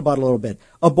talked about a little bit.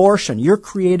 Abortion, you're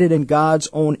created in God's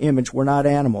own image. We're not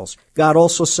animals. God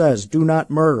also says, do not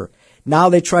murder. Now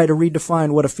they try to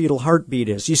redefine what a fetal heartbeat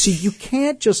is. You see, you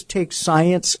can't just take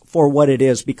science for what it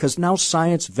is because now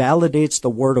science validates the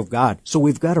Word of God. So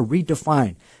we've got to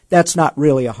redefine. That's not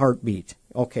really a heartbeat.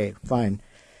 Okay, fine.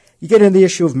 You get into the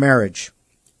issue of marriage.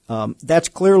 That's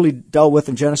clearly dealt with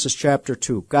in Genesis chapter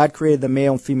 2. God created the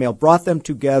male and female, brought them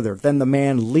together. Then the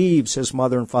man leaves his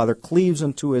mother and father, cleaves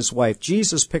unto his wife.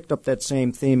 Jesus picked up that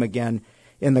same theme again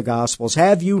in the Gospels.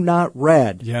 Have you not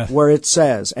read where it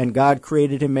says, and God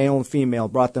created him male and female,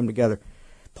 brought them together?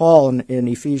 Paul in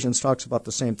Ephesians talks about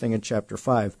the same thing in chapter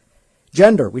 5.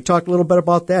 Gender, we talked a little bit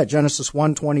about that. Genesis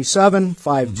 1:27,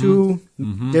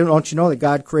 5:2. Don't you know that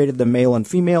God created the male and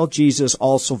female? Jesus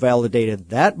also validated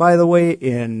that, by the way,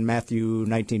 in Matthew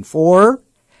 19:4.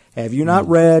 Have you not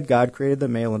read? God created the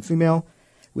male and female.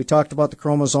 We talked about the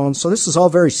chromosomes. So this is all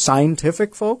very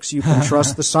scientific, folks. You can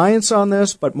trust the science on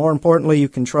this, but more importantly, you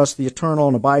can trust the eternal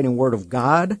and abiding Word of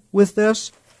God with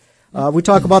this. We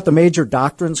talk about the major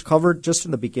doctrines covered just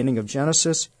in the beginning of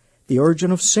Genesis, the origin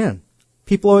of sin.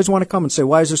 People always want to come and say,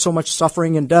 why is there so much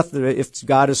suffering and death if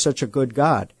God is such a good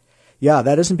God? Yeah,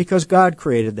 that isn't because God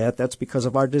created that. That's because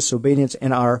of our disobedience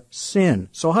and our sin.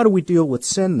 So how do we deal with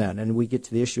sin then? And we get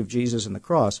to the issue of Jesus and the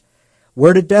cross.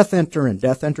 Where did death enter in?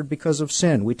 Death entered because of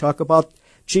sin. We talk about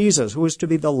Jesus, who is to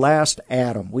be the last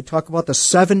Adam. We talk about the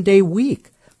 7-day week.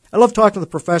 I love talking to the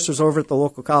professors over at the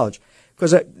local college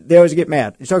because they always get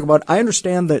mad. They talk about, I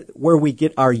understand that where we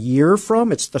get our year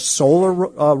from, it's the solar,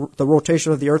 the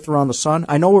rotation of the earth around the sun.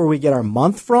 I know where we get our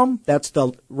month from. That's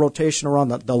the rotation around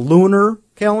the lunar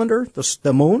calendar,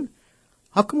 the moon.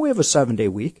 How come we have a 7-day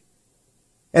week?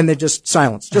 And they just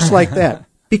silence, just like that.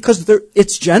 Because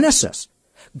it's Genesis.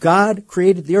 God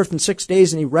created the earth in 6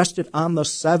 days, and he rested on the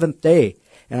 7th day.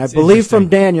 And I believe from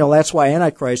Daniel, that's why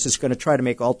Antichrist is going to try to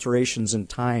make alterations in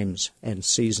times and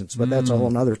seasons. But that's a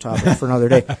whole other topic for another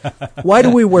day. Why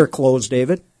do we wear clothes,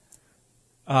 David?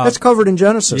 That's covered in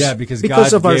Genesis. Yeah, because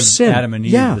God of our sin. Adam and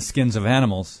Eve the skins of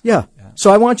animals. Yeah.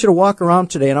 So I want you to walk around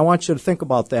today, and I want you to think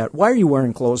about that. Why are you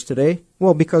wearing clothes today?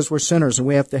 Well, because we're sinners, and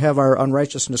we have to have our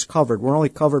unrighteousness covered. We're only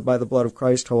covered by the blood of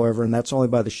Christ, however, and that's only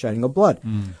by the shedding of blood.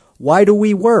 Why do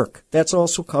we work? That's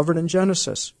also covered in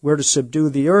Genesis. We're to subdue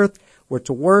the earth, we're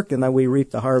to work, and then we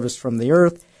reap the harvest from the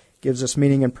earth. Gives us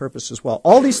meaning and purpose as well.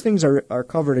 All these things are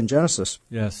covered in Genesis.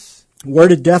 Yes. Where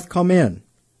did death come in?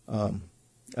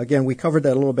 Again, we covered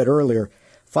that a little bit earlier.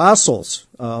 Fossils,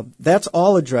 that's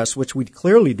all addressed, which we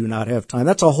clearly do not have time.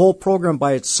 That's a whole program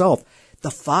by itself. The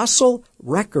fossil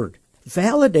record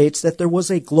validates that there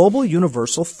was a global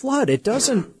universal flood. It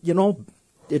doesn't,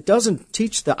 it doesn't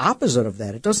teach the opposite of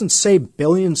that. It doesn't say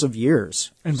billions of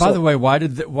years. And by the way, why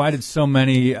did so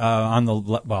many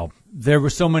there were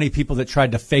so many people that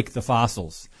tried to fake the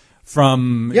fossils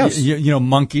from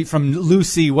monkey, from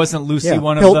Lucy. Wasn't Lucy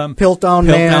one of them? Piltdown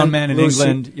Man in Lucy.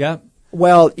 England. Yeah.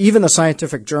 Well, even the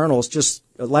scientific journals, just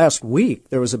last week,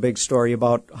 there was a big story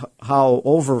about how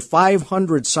over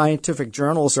 500 scientific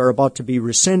journals are about to be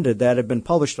rescinded that have been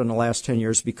published in the last 10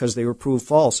 years because they were proved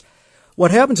false.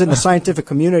 What happens in the scientific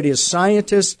community is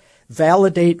scientists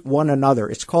validate one another.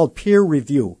 It's called peer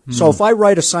review. So if I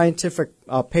write a scientific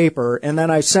paper and then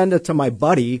I send it to my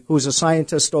buddy who's a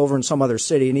scientist over in some other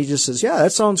city, and he just says, yeah,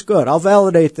 that sounds good. I'll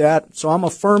validate that. So I'm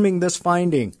affirming this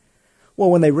finding. Well,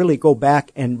 when they really go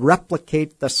back and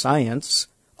replicate the science,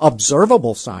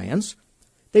 observable science,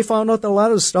 they found out that a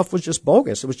lot of the stuff was just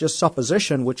bogus. It was just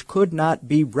supposition, which could not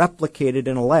be replicated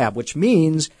in a lab, which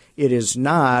means it's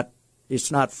not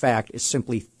fact, it's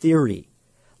simply theory.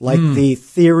 Like the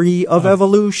theory of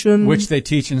evolution. Which they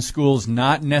teach in schools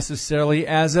not necessarily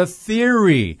as a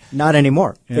theory. Not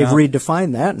anymore. Yeah. They've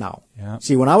redefined that now. Yeah.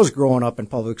 See, when I was growing up in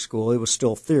public school, it was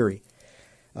still theory.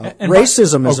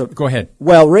 Racism is go ahead.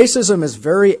 Well, racism is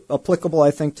very applicable, I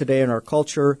think, today in our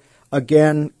culture.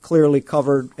 Again, clearly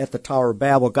covered at the Tower of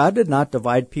Babel. God did not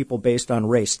divide people based on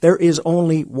race. There is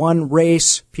only one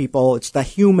race, people. It's the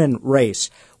human race.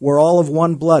 We're all of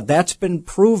one blood. That's been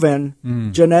proven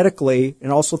genetically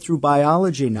and also through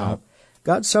biology now.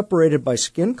 God's separated by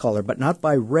skin color, but not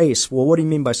by race. Well, what do you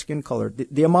mean by skin color?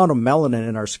 The amount of melanin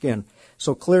in our skin.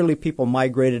 So clearly people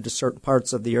migrated to certain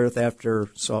parts of the earth after.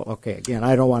 So, okay, again,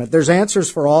 I don't want to. There's answers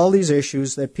for all these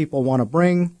issues that people want to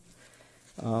bring.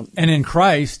 And in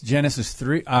Christ,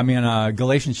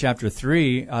 Galatians chapter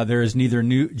 3, there is neither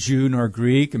Jew nor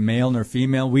Greek, male nor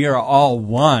female. We are all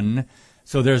one.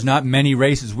 So there's not many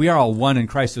races. We are all one in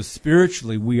Christ. So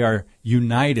spiritually, we are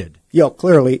united. Yeah,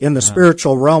 clearly, in the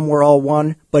spiritual realm, we're all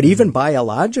one. But even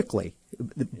biologically,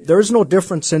 there's no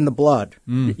difference in the blood,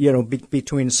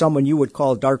 between someone you would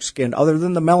call dark-skinned, other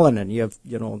than the melanin. You have,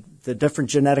 the different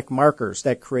genetic markers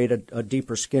that create a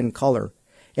deeper skin color.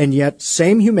 And yet,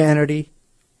 same humanity.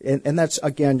 And that's,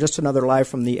 again, just another lie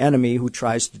from the enemy who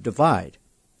tries to divide.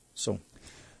 So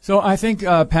I think,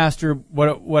 Pastor,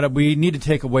 what we need to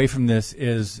take away from this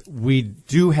is we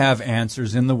do have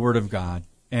answers in the Word of God,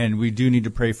 and we do need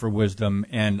to pray for wisdom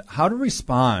and how to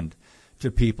respond to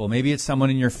people. Maybe it's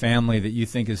someone in your family that you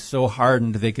think is so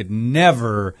hardened they could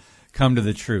never come to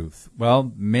the truth.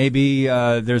 Well, maybe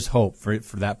there's hope for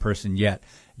that person yet.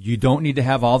 You don't need to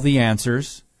have all the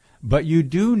answers. But you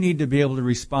do need to be able to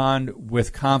respond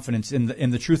with confidence in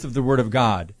the truth of the Word of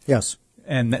God. Yes.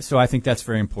 And so I think that's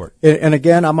very important. And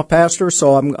again, I'm a pastor,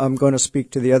 so I'm going to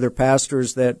speak to the other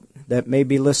pastors that may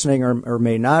be listening or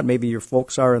may not. Maybe your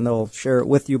folks are and they'll share it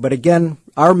with you. But again,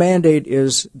 our mandate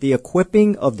is the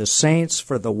equipping of the saints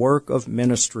for the work of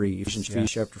ministry, Ephesians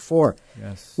chapter 4.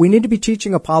 Yes. We need to be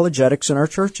teaching apologetics in our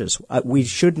churches. We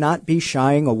should not be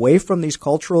shying away from these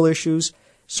cultural issues.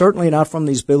 Certainly not from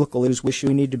these biblical issues.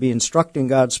 We need to be instructing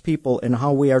God's people in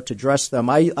how we are to address them.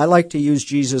 I like to use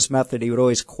Jesus' method. He would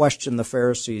always question the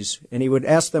Pharisees, and he would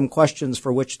ask them questions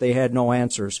for which they had no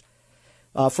answers,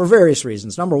 for various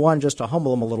reasons. Number one, just to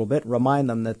humble them a little bit, remind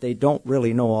them that they don't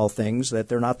really know all things, that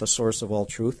they're not the source of all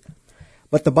truth.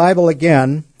 But the Bible,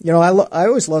 again, I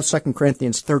always love 2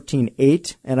 Corinthians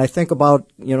 13:8, and I think about,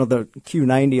 the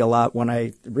Q90 a lot when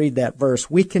I read that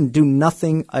verse. We can do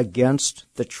nothing against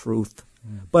the truth,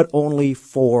 but only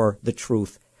for the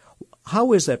truth.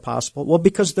 How is that possible? Well,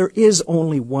 because there is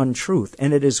only one truth,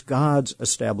 and it is God's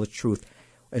established truth.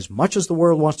 As much as the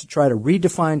world wants to try to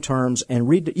redefine terms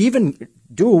and even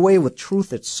do away with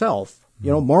truth itself,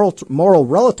 moral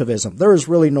relativism, there is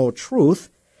really no truth,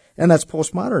 and that's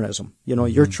postmodernism.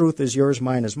 Your truth is yours,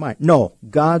 mine is mine. No,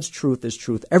 God's truth is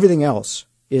truth. Everything else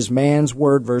is man's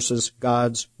word versus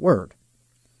God's word.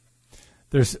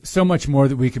 There's so much more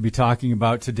that we could be talking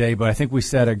about today, but I think we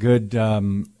set a good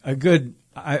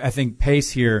pace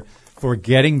here for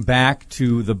getting back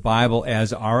to the Bible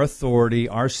as our authority,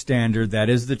 our standard, that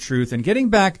is the truth, and getting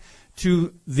back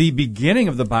to the beginning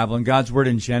of the Bible and God's Word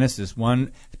in Genesis,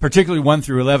 particularly 1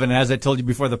 through 11. And as I told you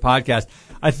before the podcast,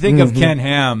 I think of Ken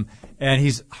Ham,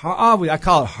 and I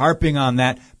call it harping on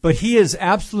that, but he is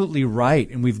absolutely right,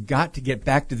 and we've got to get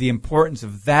back to the importance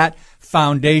of that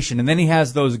foundation. And then he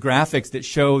has those graphics that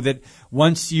show that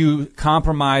once you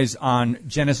compromise on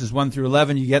Genesis 1 through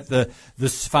 11, you get the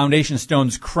foundation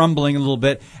stones crumbling a little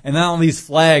bit, and then all these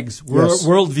flags,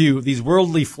 worldview, these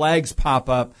worldly flags pop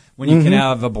up when you can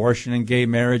have abortion and gay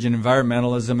marriage and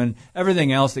environmentalism and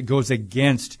everything else that goes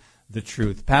against the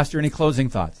truth. Pastor, any closing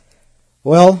thoughts?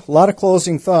 Well, a lot of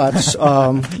closing thoughts.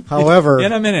 However,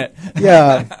 in a minute.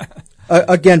 Yeah.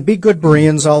 Again, be good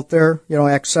Bereans out there.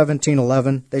 Acts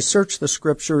 17:11. They searched the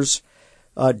Scriptures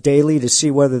daily to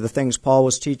see whether the things Paul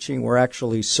was teaching were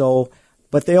actually so.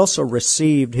 But they also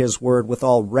received his word with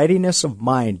all readiness of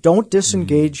mind. Don't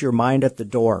disengage your mind at the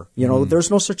door. There's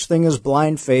no such thing as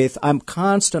blind faith. I'm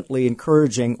constantly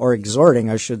encouraging, or exhorting,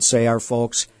 I should say, our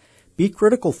folks, be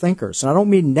critical thinkers. And I don't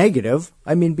mean negative.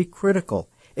 I mean be critical.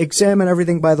 Examine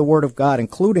everything by the Word of God,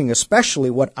 including especially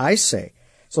what I say.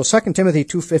 So 2 Timothy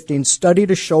 2:15, study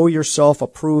to show yourself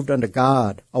approved unto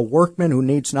God, a workman who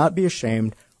needs not be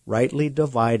ashamed, rightly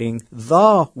dividing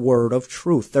the word of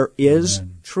truth. There is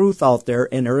truth out there,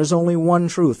 and there is only one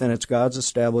truth, and it's God's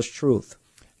established truth.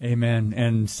 Amen.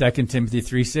 And 2 Timothy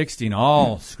 3:16,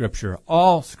 all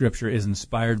Scripture is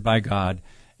inspired by God,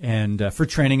 and for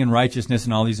training in righteousness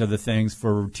and all these other things,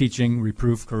 for teaching,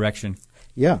 reproof, correction.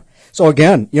 Yeah. So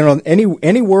again, any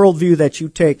worldview that you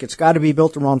take, it's got to be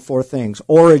built around four things.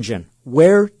 Origin.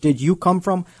 Where did you come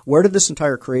from? Where did this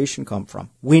entire creation come from?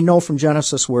 We know from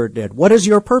Genesis where it did. What is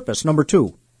your purpose? Number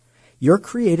 2, you're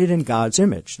created in God's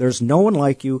image. There's no one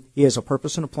like you. He has a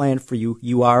purpose and a plan for you.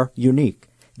 You are unique.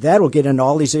 That will get into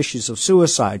all these issues of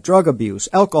suicide, drug abuse,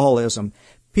 alcoholism.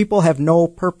 People have no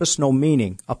purpose, no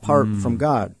meaning apart from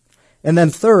God. And then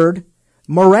third,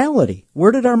 morality.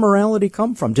 Where did our morality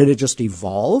come from? Did it just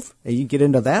evolve? And you get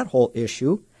into that whole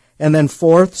issue. And then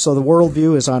fourth, so the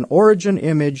worldview is on origin,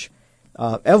 image,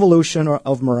 evolution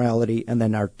of morality, and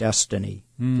then our destiny.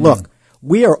 Look,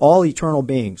 we are all eternal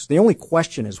beings. The only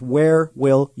question is, where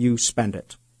will you spend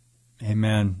it?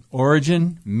 Amen.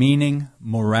 Origin, meaning,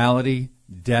 morality,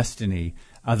 destiny.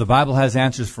 The Bible has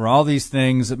answers for all these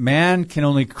things. Man can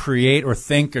only create or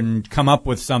think and come up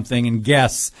with something and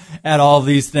guess at all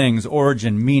these things.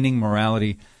 Origin, meaning,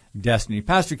 morality, destiny.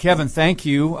 Pastor Kevin, thank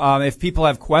you. If people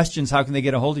have questions, how can they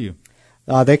get a hold of you?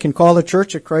 They can call the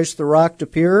church at Christ the Rock De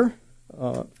Pere.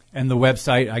 And the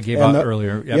website I gave out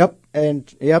earlier.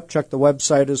 Check the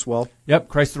website as well. Yep,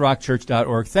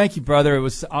 ChristTheRockChurch.org. Thank you, brother. It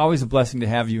was always a blessing to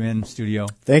have you in studio.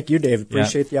 Thank you, David.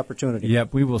 Appreciate the opportunity.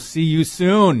 Yep, we will see you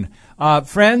soon.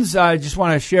 Friends, I just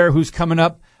want to share who's coming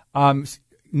up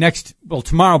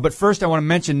tomorrow. But first, I want to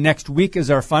mention next week is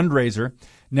our fundraiser.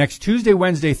 Next Tuesday,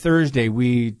 Wednesday, Thursday,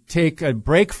 we take a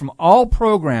break from all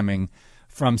programming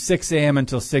from 6 a.m.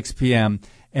 until 6 p.m.,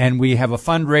 and we have a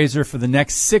fundraiser for the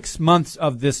next 6 months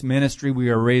of this ministry. We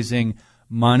are raising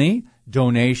money,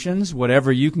 donations,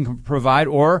 whatever you can provide,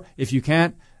 or if you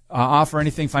can't offer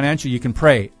anything financial, you can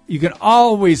pray. You can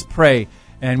always pray,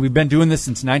 and we've been doing this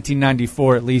since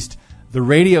 1994, at least. The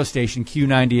radio station,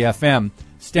 Q90 FM,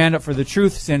 Stand Up for the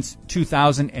Truth, since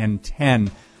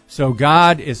 2010. So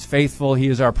God is faithful. He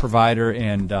is our provider,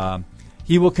 and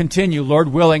He will continue, Lord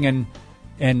willing,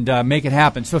 and make it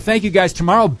happen. So thank you guys.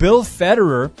 Tomorrow, Bill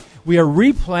Federer, we are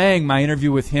replaying my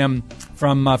interview with him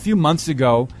from a few months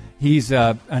ago. He's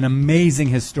an amazing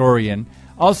historian.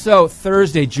 Also,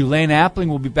 Thursday, Julaine Appling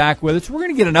will be back with us. We're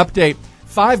going to get an update.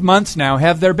 5 months now.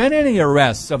 Have there been any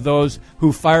arrests of those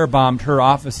who firebombed her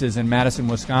offices in Madison,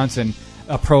 Wisconsin,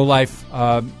 a pro-life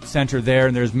center there?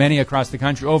 And there's many across the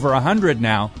country, over 100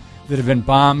 now, that have been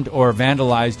bombed or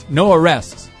vandalized. No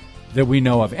arrests that we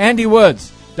know of. Andy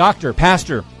Woods, doctor,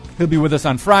 pastor, he'll be with us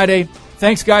on Friday.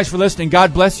 Thanks, guys, for listening.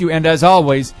 God bless you. And as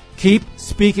always, keep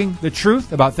speaking the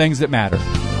truth about things that matter.